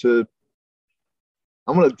comes to.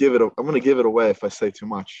 I'm going to give it away if I say too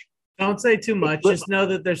much. Don't say too much. Just know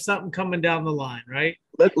that there's something coming down the line, right?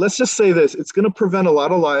 Let's just say this. It's going to prevent a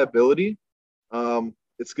lot of liability.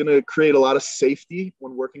 It's going to create a lot of safety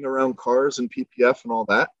when working around cars and PPF and all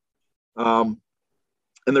that.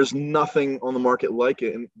 And there's nothing on the market like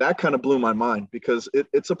it. And that kind of blew my mind because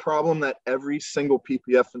it's a problem that every single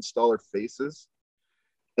PPF installer faces.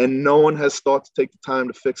 And no one has thought to take the time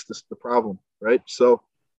to fix the problem, right? So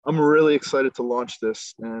I'm really excited to launch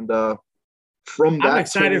this. And from that, I'm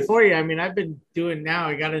excited for you. I mean, I've been doing now.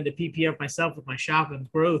 I got into PPF myself with my shop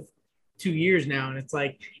and growth 2 years now, and it's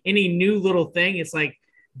like any new little thing. It's like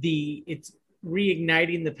it's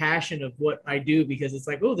reigniting the passion of what I do because it's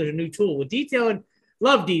like, oh, there's a new tool with detailing.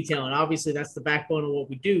 Love detailing. Obviously, that's the backbone of what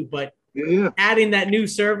we do. But adding that new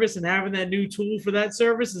service and having that new tool for that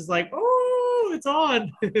service is like, oh, it's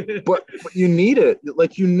on. but you need it.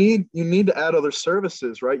 Like you need to add other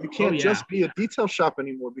services, right? You can't just be a detail shop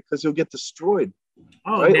anymore because you'll get destroyed.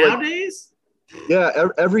 Oh, right? Nowadays?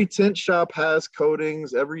 Every tint shop has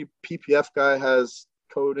coatings. Every PPF guy has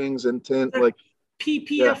coatings and tint. Like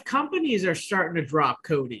PPF companies are starting to drop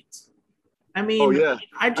coatings. I mean,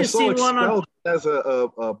 I just seen one on as a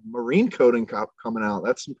marine coating coming out.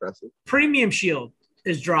 That's impressive. Premium Shield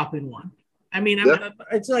is dropping one. I mean,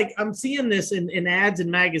 it's like I'm seeing this in ads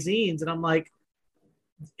and magazines, and I'm like,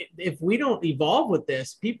 if we don't evolve with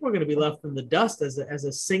this, people are going to be left in the dust as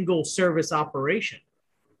a single service operation.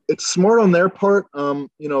 It's smart on their part,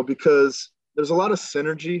 because there's a lot of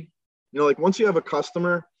synergy. Like once you have a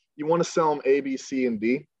customer, you want to sell them A, B, C, and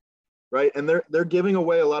D, right? And they're giving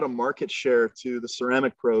away a lot of market share to the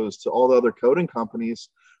ceramic pros, to all the other coating companies,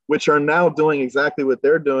 which are now doing exactly what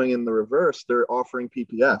they're doing in the reverse. They're offering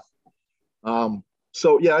PPF.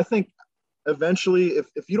 I think eventually,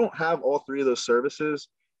 if you don't have all three of those services,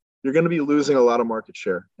 you're going to be losing a lot of market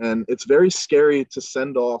share. And it's very scary to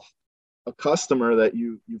send off a customer that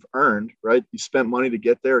you've earned, right? You spent money to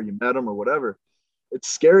get there, you met him or whatever. It's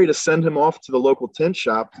scary to send him off to the local tint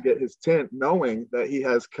shop to get his tint, knowing that he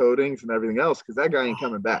has coatings and everything else, because that guy ain't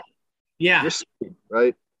coming back. Yeah. You're screwed,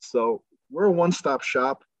 right? So we're a one-stop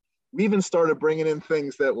shop. We even started bringing in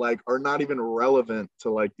things that like are not even relevant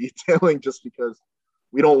to like detailing, just because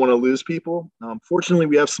we don't want to lose people. Fortunately,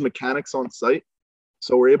 we have some mechanics on site,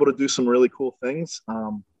 so we're able to do some really cool things.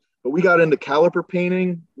 But we got into caliper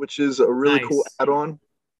painting, which is a really cool add-on,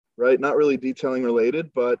 right? Not really detailing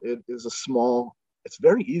related, but it is it's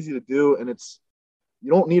very easy to do, and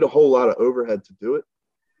you don't need a whole lot of overhead to do it.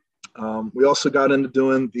 We also got into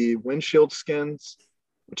doing the windshield skins,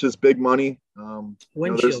 which is big money.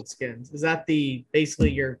 Windshield skins. Is that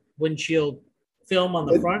basically your windshield film on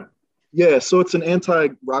the front? Yeah, so it's an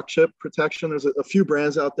anti-rock chip protection. There's a few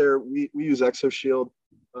brands out there. We use ExoShield.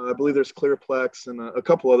 I believe there's Clearplex and a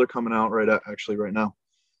couple other coming out right now.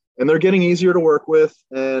 And they're getting easier to work with,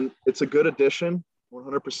 and it's a good addition,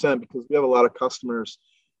 100%, because we have a lot of customers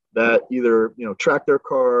that either, track their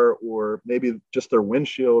car, or maybe just their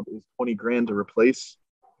windshield is $20,000 to replace.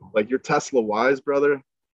 Like your Tesla Y's, brother.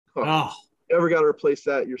 You ever got to replace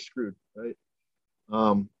that, you're screwed, right?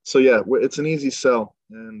 It's an easy sell,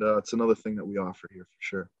 and it's another thing that we offer here for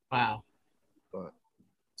sure. Wow.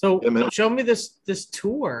 Show me this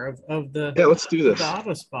tour of the let's do this. The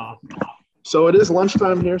Auto Spa. So it is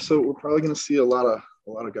lunchtime here, so we're probably going to see a lot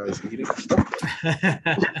of guys eating stuff.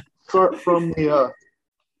 Start from the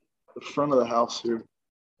front of the house here.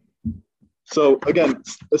 So again,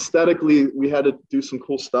 aesthetically, we had to do some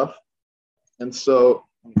cool stuff, and so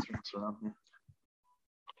Let me turn this around here.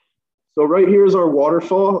 So right here is our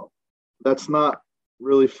waterfall. That's not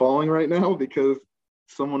really falling right now because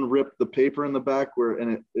someone ripped the paper in the back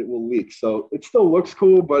and it will leak. So it still looks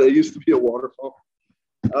cool, but it used to be a waterfall.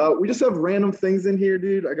 We just have random things in here,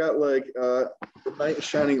 dude. I got like the Knight in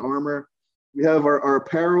Shining Armor. We have our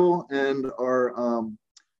apparel and our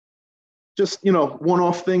just, you know,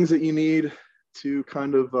 one-off things that you need to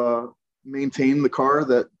kind of maintain the car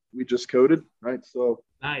that we just coated, right? So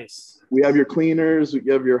nice. We have your cleaners, you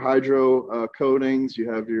have your hydro coatings, you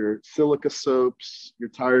have your silica soaps, your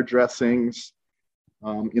tire dressings,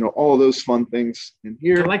 you know, all of those fun things in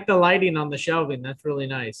here. I like the lighting on the shelving. That's really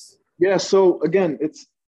nice. Yeah. So again,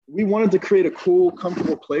 we wanted to create a cool,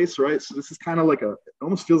 comfortable place, right? So this is kind of like it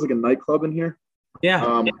almost feels like a nightclub in here.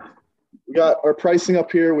 Yeah. We got our pricing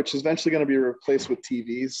up here, which is eventually going to be replaced with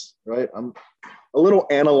TVs, right? I'm a little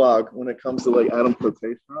analog when it comes to like Adam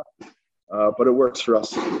quotation, but it works for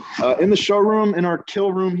us. In the showroom, in our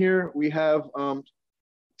kill room here, we have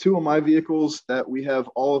 2 of my vehicles that we have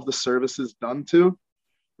all of the services done to,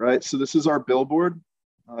 right? So this is our billboard.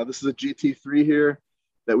 This is a GT3 here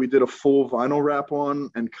that we did a full vinyl wrap on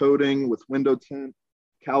and coating with window tint,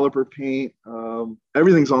 caliper paint.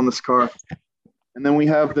 Everything's on this car. And then we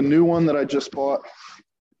have the new one that I just bought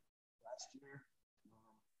last year.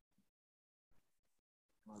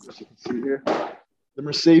 As you can see here, the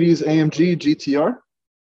Mercedes AMG GTR.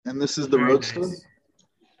 And this is the Roadster. Nice.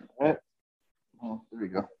 All right. Oh, there we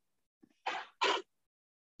go.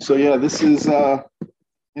 So yeah, this is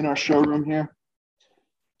in our showroom here.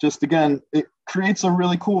 Just again, it creates a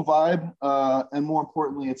really cool vibe. And more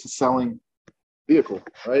importantly, it's a selling vehicle,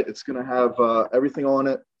 right? It's going to have everything on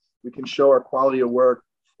it. We can show our quality of work,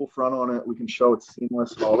 full front on it. We can show it's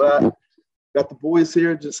seamless and all that. Got the boys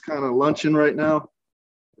here just kind of lunching right now.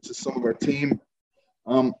 This is some of our team.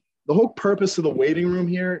 The whole purpose of the waiting room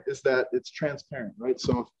here is that it's transparent, right?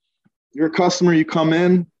 So if you're a customer, you come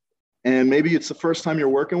in and maybe it's the first time you're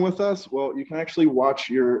working with us, well, you can actually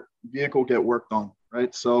watch your vehicle get worked on,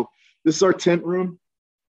 right? So this is our tint room.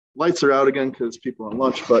 Lights are out again because people are on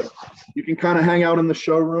lunch, but you can kind of hang out in the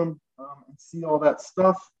showroom and see all that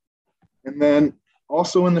stuff. And then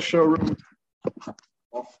also in the showroom,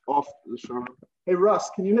 off the showroom. Hey,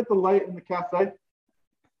 Russ, can you hit the light in the cafe?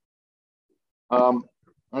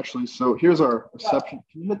 Actually, so here's our reception.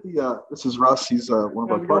 Can you hit the, this is Russ, he's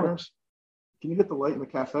one of our partners. Can you hit the light in the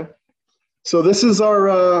cafe? So this is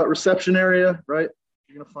our reception area, right?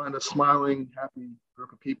 You're gonna find a smiling, happy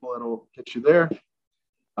group of people that'll get you there.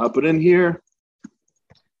 But in here,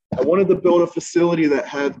 I wanted to build a facility that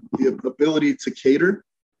had the ability to cater.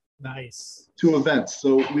 Nice. To events.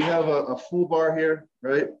 So we have a full bar here,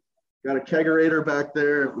 right? Got a kegerator back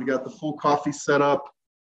there. We got the full coffee set up.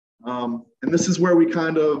 And this is where we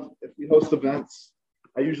kind of, if we host events,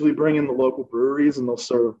 I usually bring in the local breweries and they'll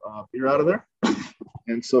serve beer out of there.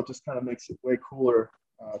 And so it just kind of makes it way cooler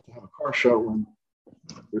to have a car show when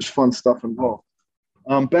there's fun stuff involved.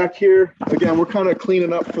 Back here, again, we're kind of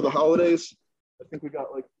cleaning up for the holidays. I think we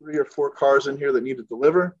got like 3 or 4 cars in here that need to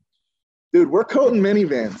deliver. Dude, we're coating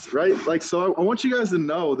minivans, right? Like, so I want you guys to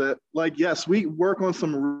know that, like, yes, we work on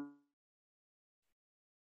some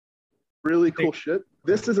really cool shit.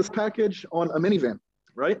 This is a package on a minivan,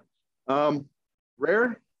 right?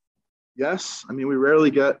 Rare, yes. I mean, we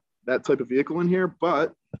rarely get that type of vehicle in here,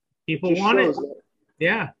 but people want it.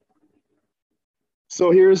 Yeah.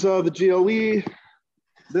 So here's the GLE.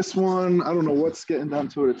 This one, I don't know what's getting done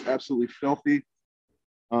to it. It's absolutely filthy.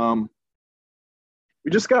 We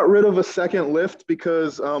just got rid of a second lift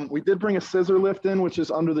because we did bring a scissor lift in, which is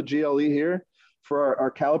under the GLE here for our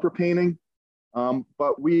caliper painting.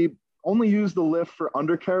 But we only use the lift for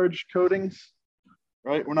undercarriage coatings,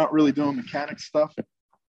 right? We're not really doing mechanic stuff.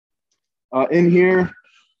 In here,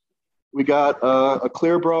 we got a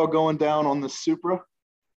clear bra going down on the Supra,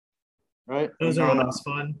 right? Those are always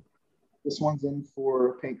fun. This one's in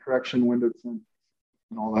for paint correction, window tint,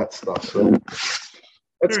 and all that stuff. So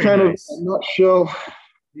that's very kind nice. Of a nutshell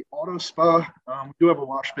the auto spa. We do have a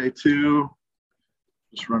wash bay too.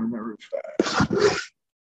 Just running that real fast.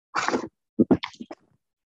 What's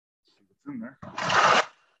in there?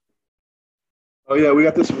 Oh yeah, we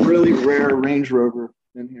got this really rare Range Rover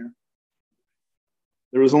in here.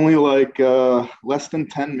 There was only like less than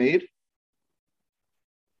 10 made.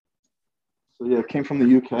 So yeah, it came from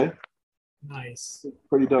the UK. Nice.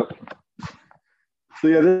 Pretty dope. So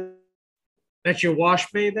yeah, that's your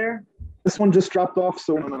wash bay there? This one just dropped off,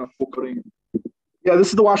 so I'm on a full coating. Yeah, this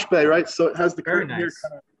is the wash bay, right? So it has the curtain here,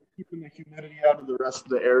 kind of keeping the humidity out of the rest of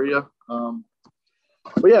the area.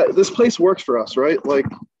 But yeah, this place works for us, right? Like,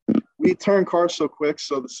 we turn cars so quick,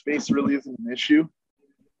 so the space really isn't an issue.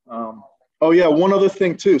 Oh yeah, one other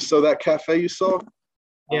thing too. So that cafe you saw,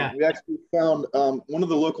 Yeah. we actually found one of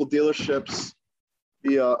the local dealerships.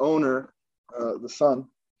 The owner, the son,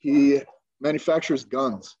 he manufactures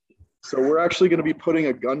guns. So we're actually going to be putting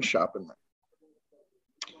a gun shop in there.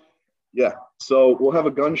 Yeah. So we'll have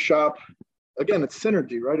a gun shop. Again, it's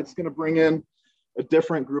synergy, right? It's going to bring in a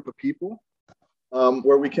different group of people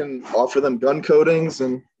where we can offer them gun coatings.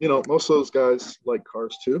 And, most of those guys like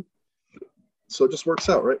cars too. So it just works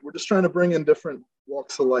out, right? We're just trying to bring in different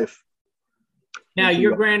walks of life. Now,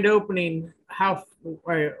 your grand opening,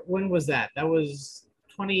 when was that? That was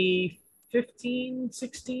 2015,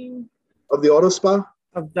 16? Of the auto spa?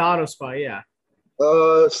 Of the auto spa, yeah.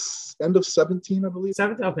 End of 17, I believe.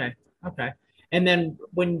 17? Okay. And then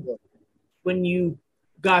when you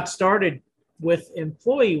got started with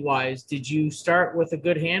employee-wise, did you start with a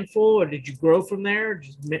good handful, or did you grow from there?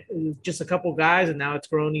 Just a couple guys, and now it's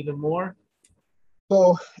grown even more?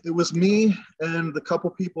 So it was me and the couple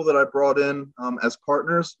people that I brought in as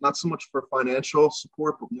partners, not so much for financial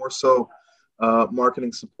support, but more so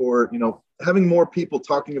marketing support. Having more people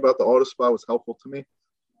talking about the auto spa was helpful to me.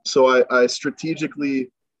 So I strategically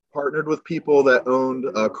partnered with people that owned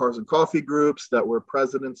cars and coffee groups, that were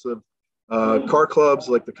presidents of car clubs,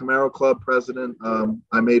 like the Camaro Club president.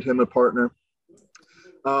 I made him a partner.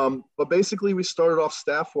 But basically, we started off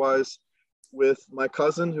staff-wise with my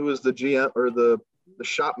cousin, who was the GM, or the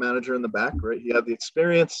shop manager in the back, right? He had the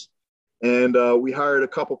experience, and we hired a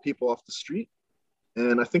couple people off the street.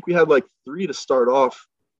 And I think we had like 3 to start off.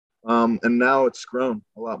 And now it's grown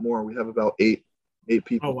a lot more. We have about eight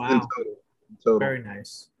people. Oh, wow. in total. Very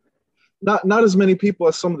nice. Not as many people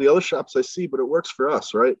as some of the other shops I see, but it works for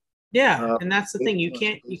us, right? Yeah, and that's the thing. You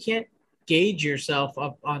can't gauge yourself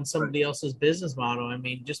up on somebody else's business model. I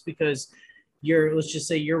mean, just because let's just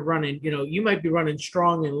say you're running, you might be running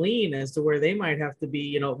strong and lean as to where they might have to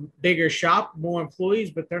be, bigger shop, more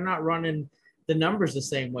employees, but they're not running the numbers the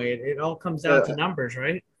same way. It all comes down to numbers,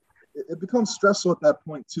 right? It becomes stressful at that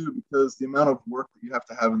point too, because the amount of work that you have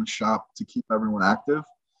to have in the shop to keep everyone active.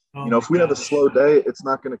 If we have a slow day, it's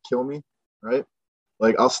not going to kill me, right?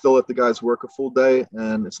 Like, I'll still let the guys work a full day,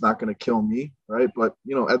 and it's not going to kill me, right? But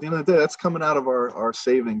at the end of the day, that's coming out of our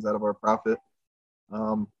savings, out of our profit.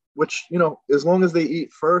 Which, as long as they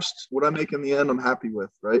eat first, what I make in the end, I'm happy with,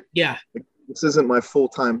 right? Yeah. This isn't my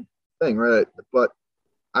full-time thing, right? But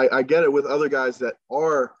I get it with other guys that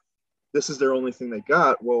this is their only thing they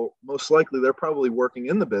got. Well, most likely they're probably working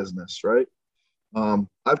in the business, right?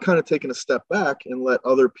 I've kind of taken a step back and let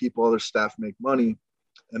other staff make money.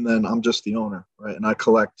 And then I'm just the owner, right? And I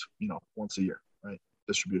collect, once a year, right?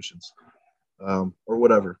 Distributions, or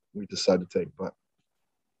whatever we decide to take. But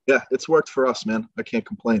yeah, it's worked for us, man. I can't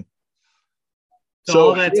complain. So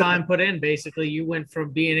all that time put in, basically, you went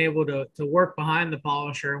from being able to work behind the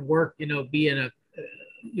polisher and work, being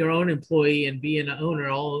your own employee and being an owner,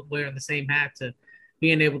 all wearing the same hat, to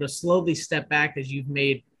being able to slowly step back as you've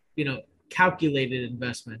made, calculated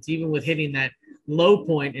investments, even with hitting that low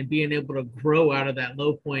point and being able to grow out of that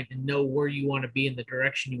low point and know where you want to be in the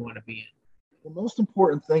direction you want to be in. The most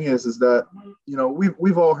important thing is that,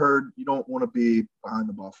 we've all heard you don't want to be behind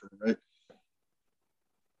the buffer, right?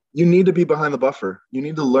 You need to be behind the buffer. You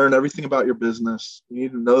need to learn everything about your business. You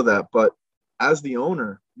need to know that. But as the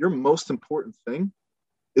owner, your most important thing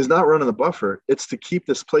is not running the buffer. It's to keep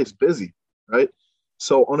this place busy, right?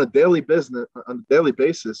 So on a daily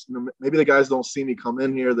basis, maybe the guys don't see me come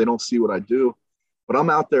in here. They don't see what I do, but I'm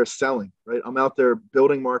out there selling, right? I'm out there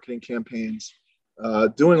building marketing campaigns,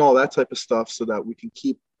 doing all that type of stuff so that we can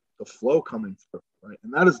keep the flow coming through, right?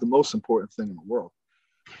 And that is the most important thing in the world.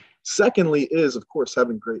 Secondly is, of course,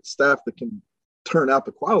 having great staff that can turn out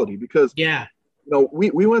the quality, because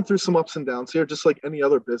we went through some ups and downs here, just like any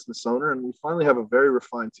other business owner, and we finally have a very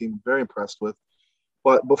refined team I'm very impressed with.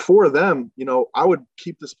 But before them, I would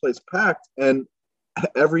keep this place packed, and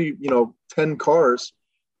every 10 cars,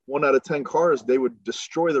 1 out of 10 cars, they would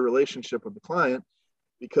destroy the relationship with the client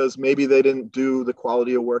because maybe they didn't do the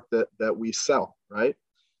quality of work that we sell, right?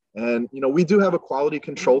 And we do have a quality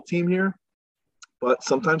control team here, but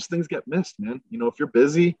sometimes things get missed, man. If you're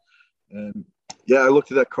busy and I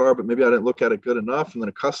looked at that car, but maybe I didn't look at it good enough, and then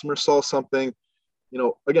a customer saw something.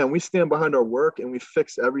 Again, we stand behind our work and we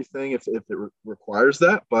fix everything if it requires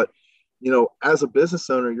that. But, as a business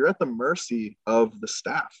owner, you're at the mercy of the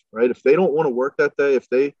staff, right? If they don't want to work that day, if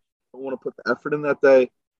they don't want to put the effort in that day,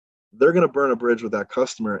 they're going to burn a bridge with that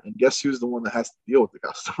customer. And guess who's the one that has to deal with the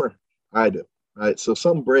customer? I do, right? So if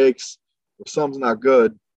something breaks or something's not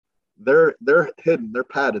good, they're hidden, they're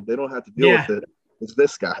padded. They don't have to deal with it. It's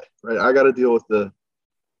this guy, right? I got to deal with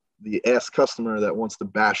the ass customer that wants to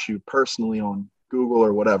bash you personally on Google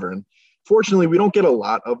or whatever. And fortunately, we don't get a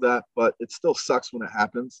lot of that, but it still sucks when it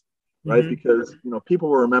happens, right? Because, people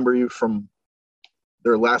will remember you from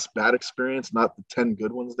their last bad experience, not the 10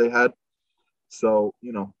 good ones they had. So,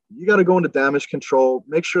 you got to go into damage control,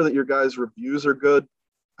 make sure that your guys' reviews are good.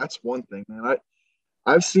 That's one thing, man.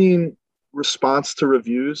 I've seen response to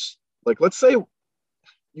reviews. Like, let's say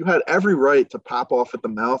you had every right to pop off at the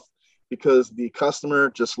mouth because the customer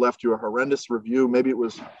just left you a horrendous review. Maybe it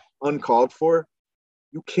was uncalled for.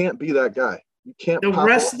 You can't be that guy. You can't. The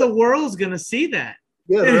rest of the world's going to see that.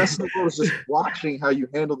 Yeah, the rest of the world is just watching how you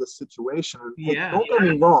handle the situation. Yeah. Don't get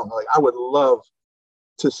me wrong. Like, I would love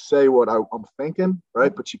to say what I'm thinking,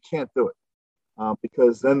 right? But you can't do it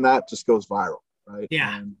because then that just goes viral, right?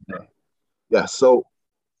 Yeah. And, yeah. So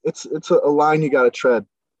it's a line you got to tread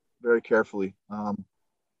very carefully.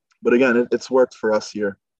 But again, it's worked for us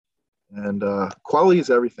here, and quality is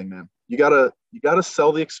everything, man. You gotta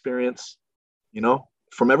sell the experience,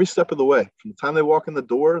 from every step of the way. From the time they walk in the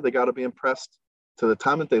door, they got to be impressed to the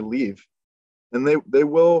time that they leave, and they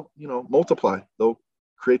will, multiply. They'll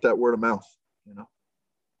create that word of mouth,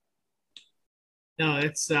 No,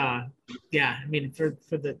 it's yeah. I mean, for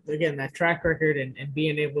that track record and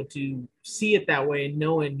being able to see it that way and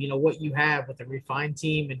knowing, what you have with a refined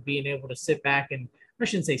team and being able to sit back and, I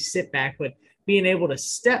shouldn't say sit back, but being able to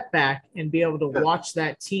step back and be able to watch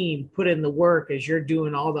that team put in the work as you're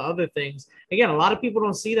doing all the other things. Again, a lot of people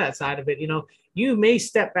don't see that side of it. You may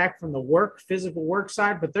step back from the physical work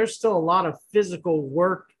side, but there's still a lot of physical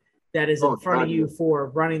work that is in front of you for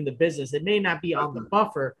running the business. It may not be on the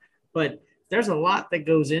buffer, but there's a lot that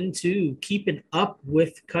goes into keeping up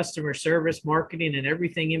with customer service, marketing, and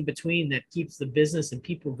everything in between that keeps the business and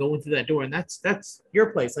people going through that door. And that's your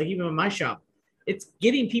place. Like even in my shop, it's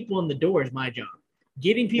getting people in the door is my job.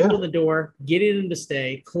 Getting people in the door, getting them to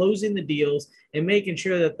stay, closing the deals, and making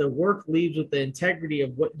sure that the work leaves with the integrity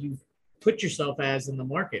of what you put yourself as in the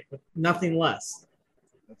market, but nothing less.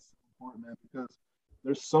 That's important, man, because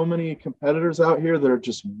there's so many competitors out here that are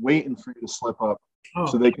just waiting for you to slip up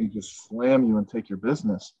so they can just slam you and take your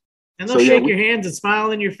business. And they'll shake your hands and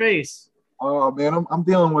smile in your face. Oh man, I'm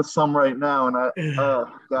dealing with some right now, and God,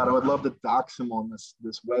 I would love to dox him on this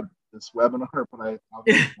webinar, but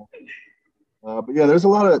but yeah, there's a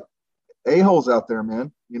lot of a-holes out there,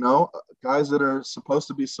 man. Guys that are supposed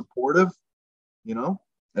to be supportive.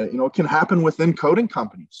 It can happen within coating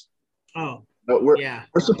companies. Oh, we're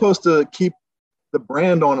supposed to keep the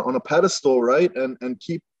brand on a pedestal, right? And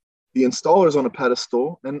keep the installers on a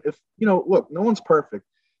pedestal. And if look, no one's perfect.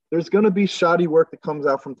 There's going to be shoddy work that comes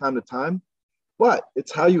out from time to time, but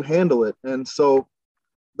it's how you handle it. And so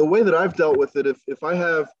the way that I've dealt with it, if I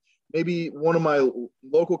have maybe one of my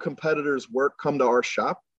local competitors' work come to our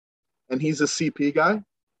shop and he's a CP guy,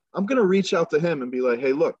 I'm going to reach out to him and be like,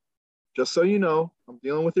 hey, look, just so you know, I'm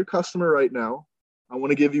dealing with your customer right now. I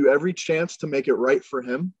want to give you every chance to make it right for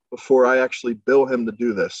him before I actually bill him to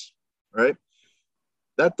do this, right?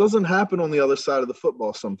 That doesn't happen on the other side of the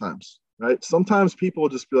football sometimes, right? Sometimes people will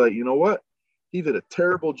just be like, you know what? He did a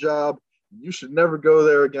terrible job. You should never go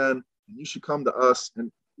there again. You should come to us.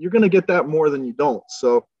 And you're going to get that more than you don't.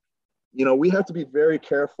 So, we have to be very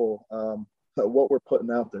careful what we're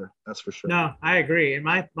putting out there. That's for sure. No, I agree. And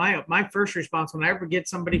my first response when I ever get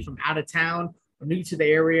somebody from out of town or new to the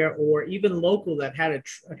area or even local that had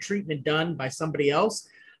a treatment done by somebody else,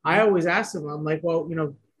 I always ask them, I'm like, well,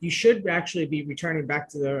 you should actually be returning back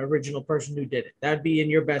to the original person who did it. That'd be in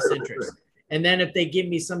your best interest. And then if they give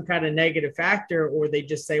me some kind of negative factor or they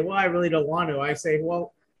just say, well, I really don't want to, I say,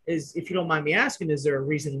 well, if you don't mind me asking, is there a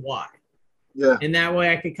reason why? Yeah. And that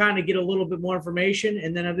way I could kind of get a little bit more information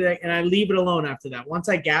and then I'd be like, and I leave it alone after that. Once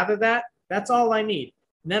I gather that, that's all I need.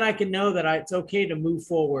 And then I can know that it's okay to move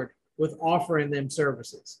forward with offering them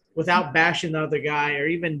services without bashing the other guy or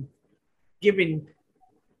even giving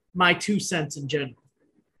my 2 cents in general.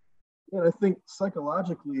 Yeah, I think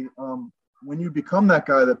psychologically, when you become that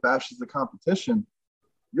guy that bashes the competition,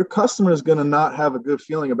 your customer is going to not have a good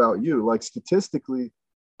feeling about you. Like statistically,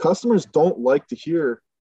 customers don't like to hear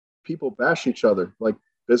people bash each other. Like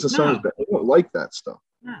business owners, they don't like that stuff.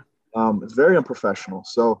 No. It's very unprofessional.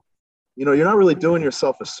 So, you're not really doing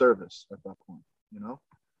yourself a service at that point.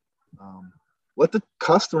 Let the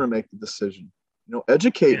customer make the decision.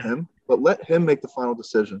 Educate him, but let him make the final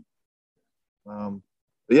decision.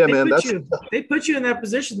 Yeah, they put you in that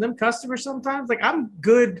position. Them customers sometimes, like I've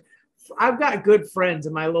got good friends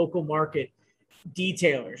in my local market,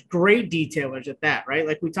 detailers, great detailers at that, right?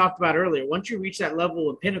 Like we talked about earlier, once you reach that level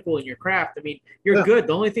of pinnacle in your craft, I mean, you're good.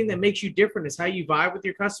 The only thing that makes you different is how you vibe with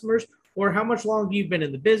your customers or how much longer you've been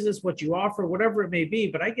in the business, what you offer, whatever it may be.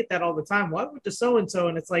 But I get that all the time. What with the so-and-so?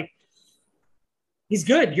 And it's like, He's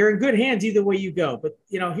good. You're in good hands either way you go. But,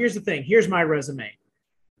 here's the thing. Here's my resume.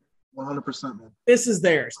 100%, man. This is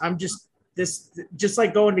theirs. I'm just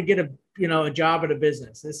like going to get a job at a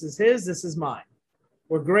business. This is his. This is mine.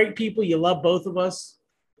 We're great people. You love both of us.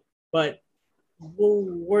 But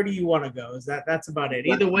where do you want to go? That's about it.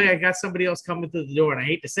 Either way, I got somebody else coming through the door. And I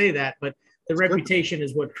hate to say that, but the reputation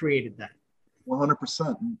is what created that.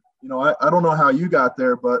 100%. I don't know how you got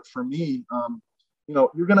there, but for me,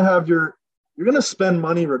 you're going to spend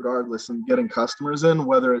money regardless in getting customers in,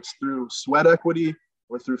 whether it's through sweat equity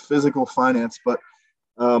or through physical finance. But,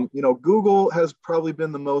 Google has probably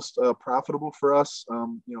been the most profitable for us,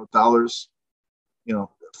 dollars,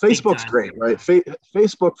 Facebook's great, right?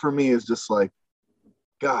 Facebook for me is just like,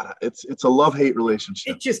 God, it's a love-hate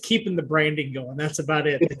relationship. It's just keeping the branding going. That's about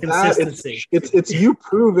it. The consistency. It's you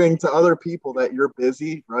proving to other people that you're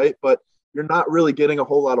busy, right? But you're not really getting a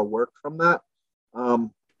whole lot of work from that.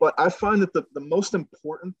 But I find that the most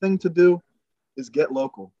important thing to do is get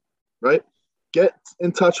local, right? Get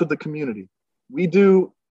in touch with the community. We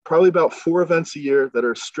do probably about 4 events a year that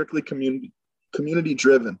are strictly community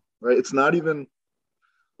driven, right? It's not even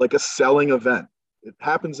like a selling event. It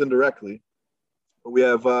happens indirectly. We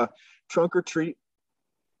have Trunk or Treat,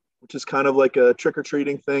 which is kind of like a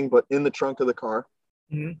trick-or-treating thing, but in the trunk of the car,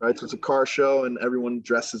 right? So it's a car show and everyone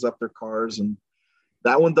dresses up their cars, and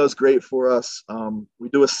that one does great for us. We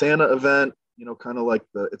do a Santa event, kind of like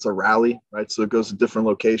it's a rally, right? So it goes to different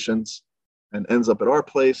locations and ends up at our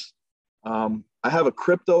place. I have a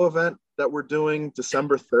crypto event that we're doing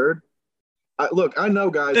December 3rd. I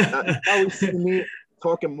know, guys, you probably see me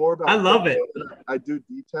talking more about I love it. I do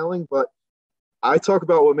detailing, but I talk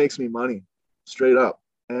about what makes me money, straight up.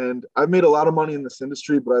 And I've made a lot of money in this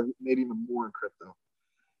industry, but I've made even more in crypto.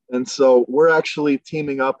 And so we're actually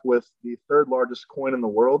teaming up with the 3rd largest coin in the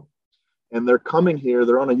world. And they're coming here.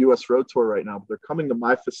 They're on a US road tour right now, but they're coming to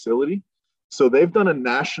my facility. So they've done a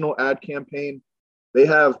national ad campaign. They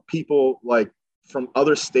have people like from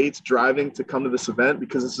other states driving to come to this event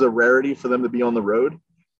because this is a rarity for them to be on the road.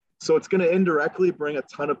 So it's going to indirectly bring a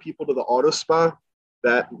ton of people to the auto spa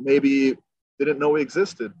that maybe didn't know we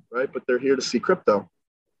existed, right? But they're here to see crypto,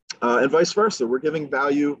 and vice versa. We're giving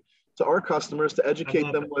value to our customers to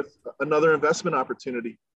educate them with another investment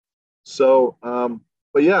opportunity. So,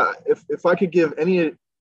 but yeah, if I could give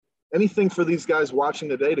anything for these guys watching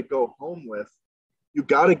today to go home with, you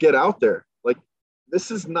got to get out there. Like,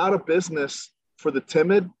 this is not a business for the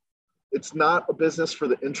timid. It's not a business for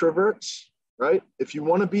the introverts, right? If you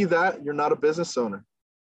want to be that, you're not a business owner.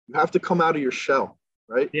 You have to come out of your shell,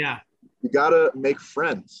 right? Yeah. You got to make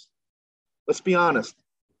friends. Let's be honest.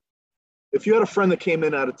 If you had a friend that came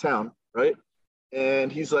in out of town, right?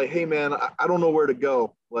 And he's like, hey, man, I don't know where to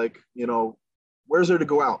go. Like, where's there to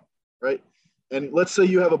go out, right? And let's say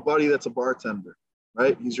you have a buddy that's a bartender,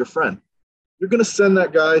 right? He's your friend. You're going to send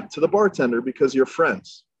that guy to the bartender because you're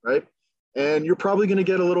friends, right? And you're probably going to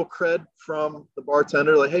get a little cred from the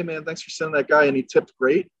bartender. Like, hey, man, thanks for sending that guy. And he tipped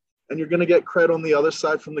great. And you're going to get cred on the other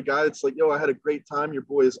side from the guy that's like, yo, I had a great time. Your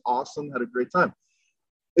boy is awesome. Had a great time.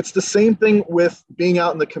 It's the same thing with being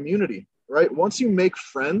out in the community, right? Once you make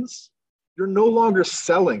friends, you're no longer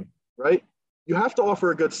selling, right? You have to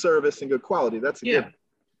offer a good service and good quality. That's a given.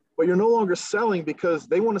 But you're no longer selling because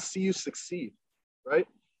they want to see you succeed, right?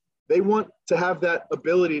 They want to have that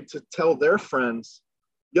ability to tell their friends,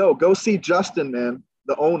 yo, go see Justin, man,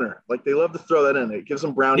 the owner. Like, they love to throw that in. It gives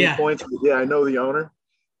them brownie points. Yeah, I know the owner.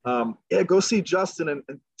 Go see Justin and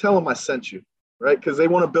tell him I sent you, right? Because they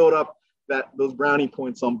want to build up those brownie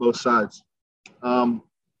points on both sides.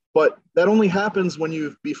 But that only happens when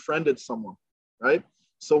you've befriended someone, right?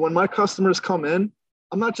 So when my customers come in,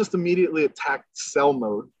 I'm not just immediately attacked sell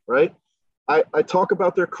mode, right? I talk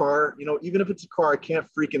about their car, even if it's a car I can't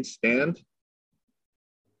freaking stand.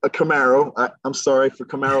 A Camaro. I'm sorry for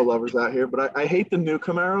Camaro lovers out here, but I hate the new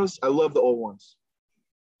Camaros. I love the old ones.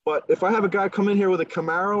 But if I have a guy come in here with a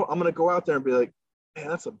Camaro, I'm going to go out there and be like, man,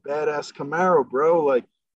 that's a badass Camaro, bro. Like,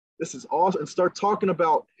 this is awesome. And start talking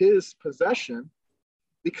about his possession,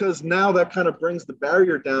 because now that kind of brings the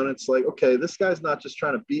barrier down. It's like, okay, this guy's not just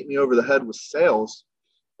trying to beat me over the head with sales.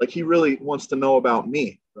 Like, he really wants to know about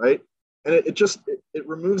me, right? And it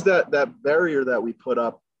removes that barrier that we put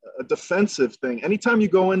up, a defensive thing. Anytime you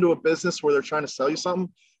go into a business where they're trying to sell you something,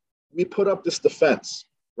 we put up this defense,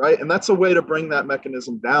 right? And that's a way to bring that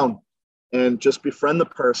mechanism down and just befriend the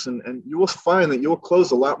person. And you will find that you will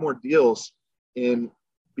close a lot more deals in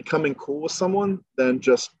becoming cool with someone than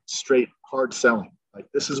just straight hard selling. Like,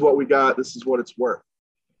 this is what we got. This is what it's worth,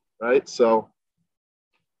 right? So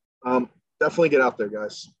definitely get out there,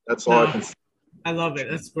 guys. That's all I can say. I love it.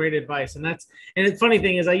 That's great advice. And the funny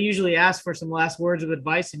thing is I usually ask for some last words of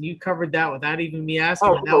advice and you covered that without even me asking.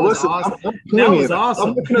 Oh, and that was awesome. That was awesome.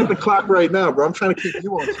 I'm looking at the clock right now, bro. I'm trying to keep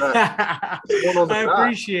you on track. I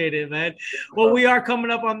appreciate it, man. Well, we are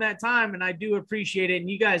coming up on that time and I do appreciate it. And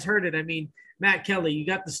you guys heard it. I mean, Matt Kelly, you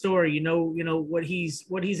got the story, you know what he's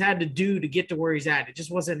had to do to get to where he's at. It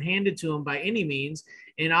just wasn't handed to him by any means.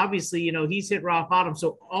 And obviously, he's hit rock bottom.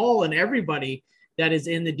 So all and everybody that is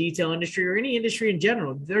in the detail industry or any industry in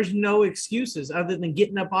general, there's no excuses other than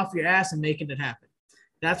getting up off your ass and making it happen.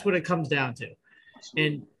 That's what it comes down to.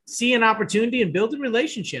 And seeing opportunity and building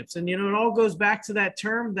relationships. And, it all goes back to that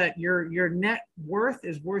term that your net worth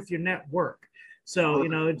is worth your net work. So,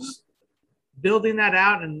 it's building that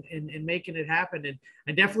out and making it happen. And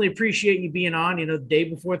I definitely appreciate you being on, the day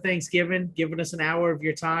before Thanksgiving, giving us an hour of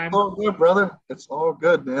your time. Oh, good, brother. It's all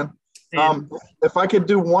good, man. If I could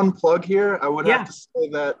do one plug here, I would have to say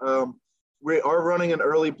that we are running an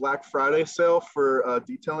early Black Friday sale for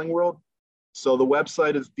Detailing World. So the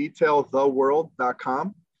website is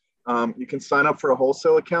detailtheworld.com. You can sign up for a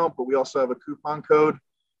wholesale account, but we also have a coupon code.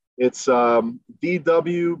 It's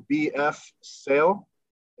DWBF sale.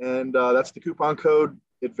 And that's the coupon code.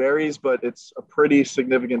 It varies, but it's a pretty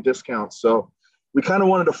significant discount. So we kind of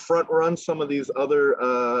wanted to front run some of these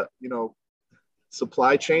other,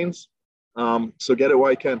 supply chains. So get it while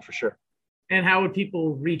you can, for sure. And how would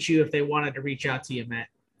people reach you if they wanted to reach out to you, Matt?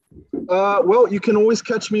 Well, you can always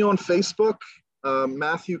catch me on Facebook,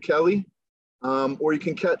 Matthew Kelly, or you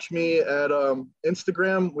can catch me at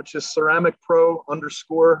Instagram, which is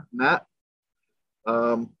ceramicpro_Matt.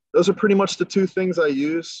 Those are pretty much the two things I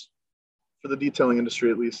use for the detailing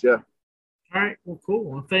industry, at least. Yeah. All right. Well, cool.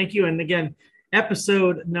 Well, thank you. And again,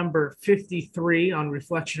 episode number 53 on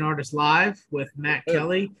Reflection Artist Live with Matt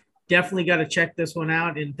Kelly. Definitely got to check this one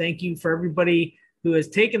out. And thank you for everybody who has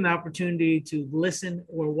taken the opportunity to listen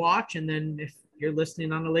or watch. And then if you're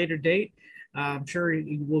listening on a later date, I'm sure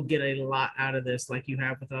you will get a lot out of this like you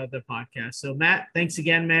have with other podcasts. So, Matt, thanks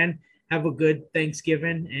again, man. Have a good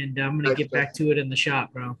Thanksgiving, and I'm going to get back to it in the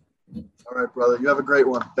shop, bro. All right, brother. You have a great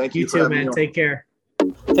one. Thank you. You too, man. Take care.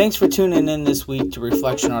 Thanks for tuning in this week to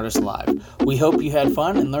Reflection Artist Live. We hope you had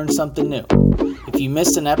fun and learned something new. If you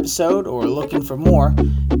missed an episode or are looking for more,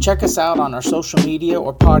 check us out on our social media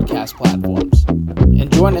or podcast platforms.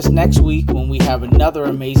 And join us next week when we have another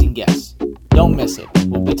amazing guest. Don't miss it.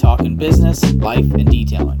 We'll be talking business, life, and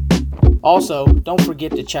detailing. Also, don't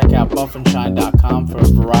forget to check out buffandshine.com for a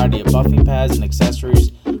variety of buffing pads and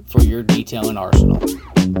accessories for your detailing arsenal.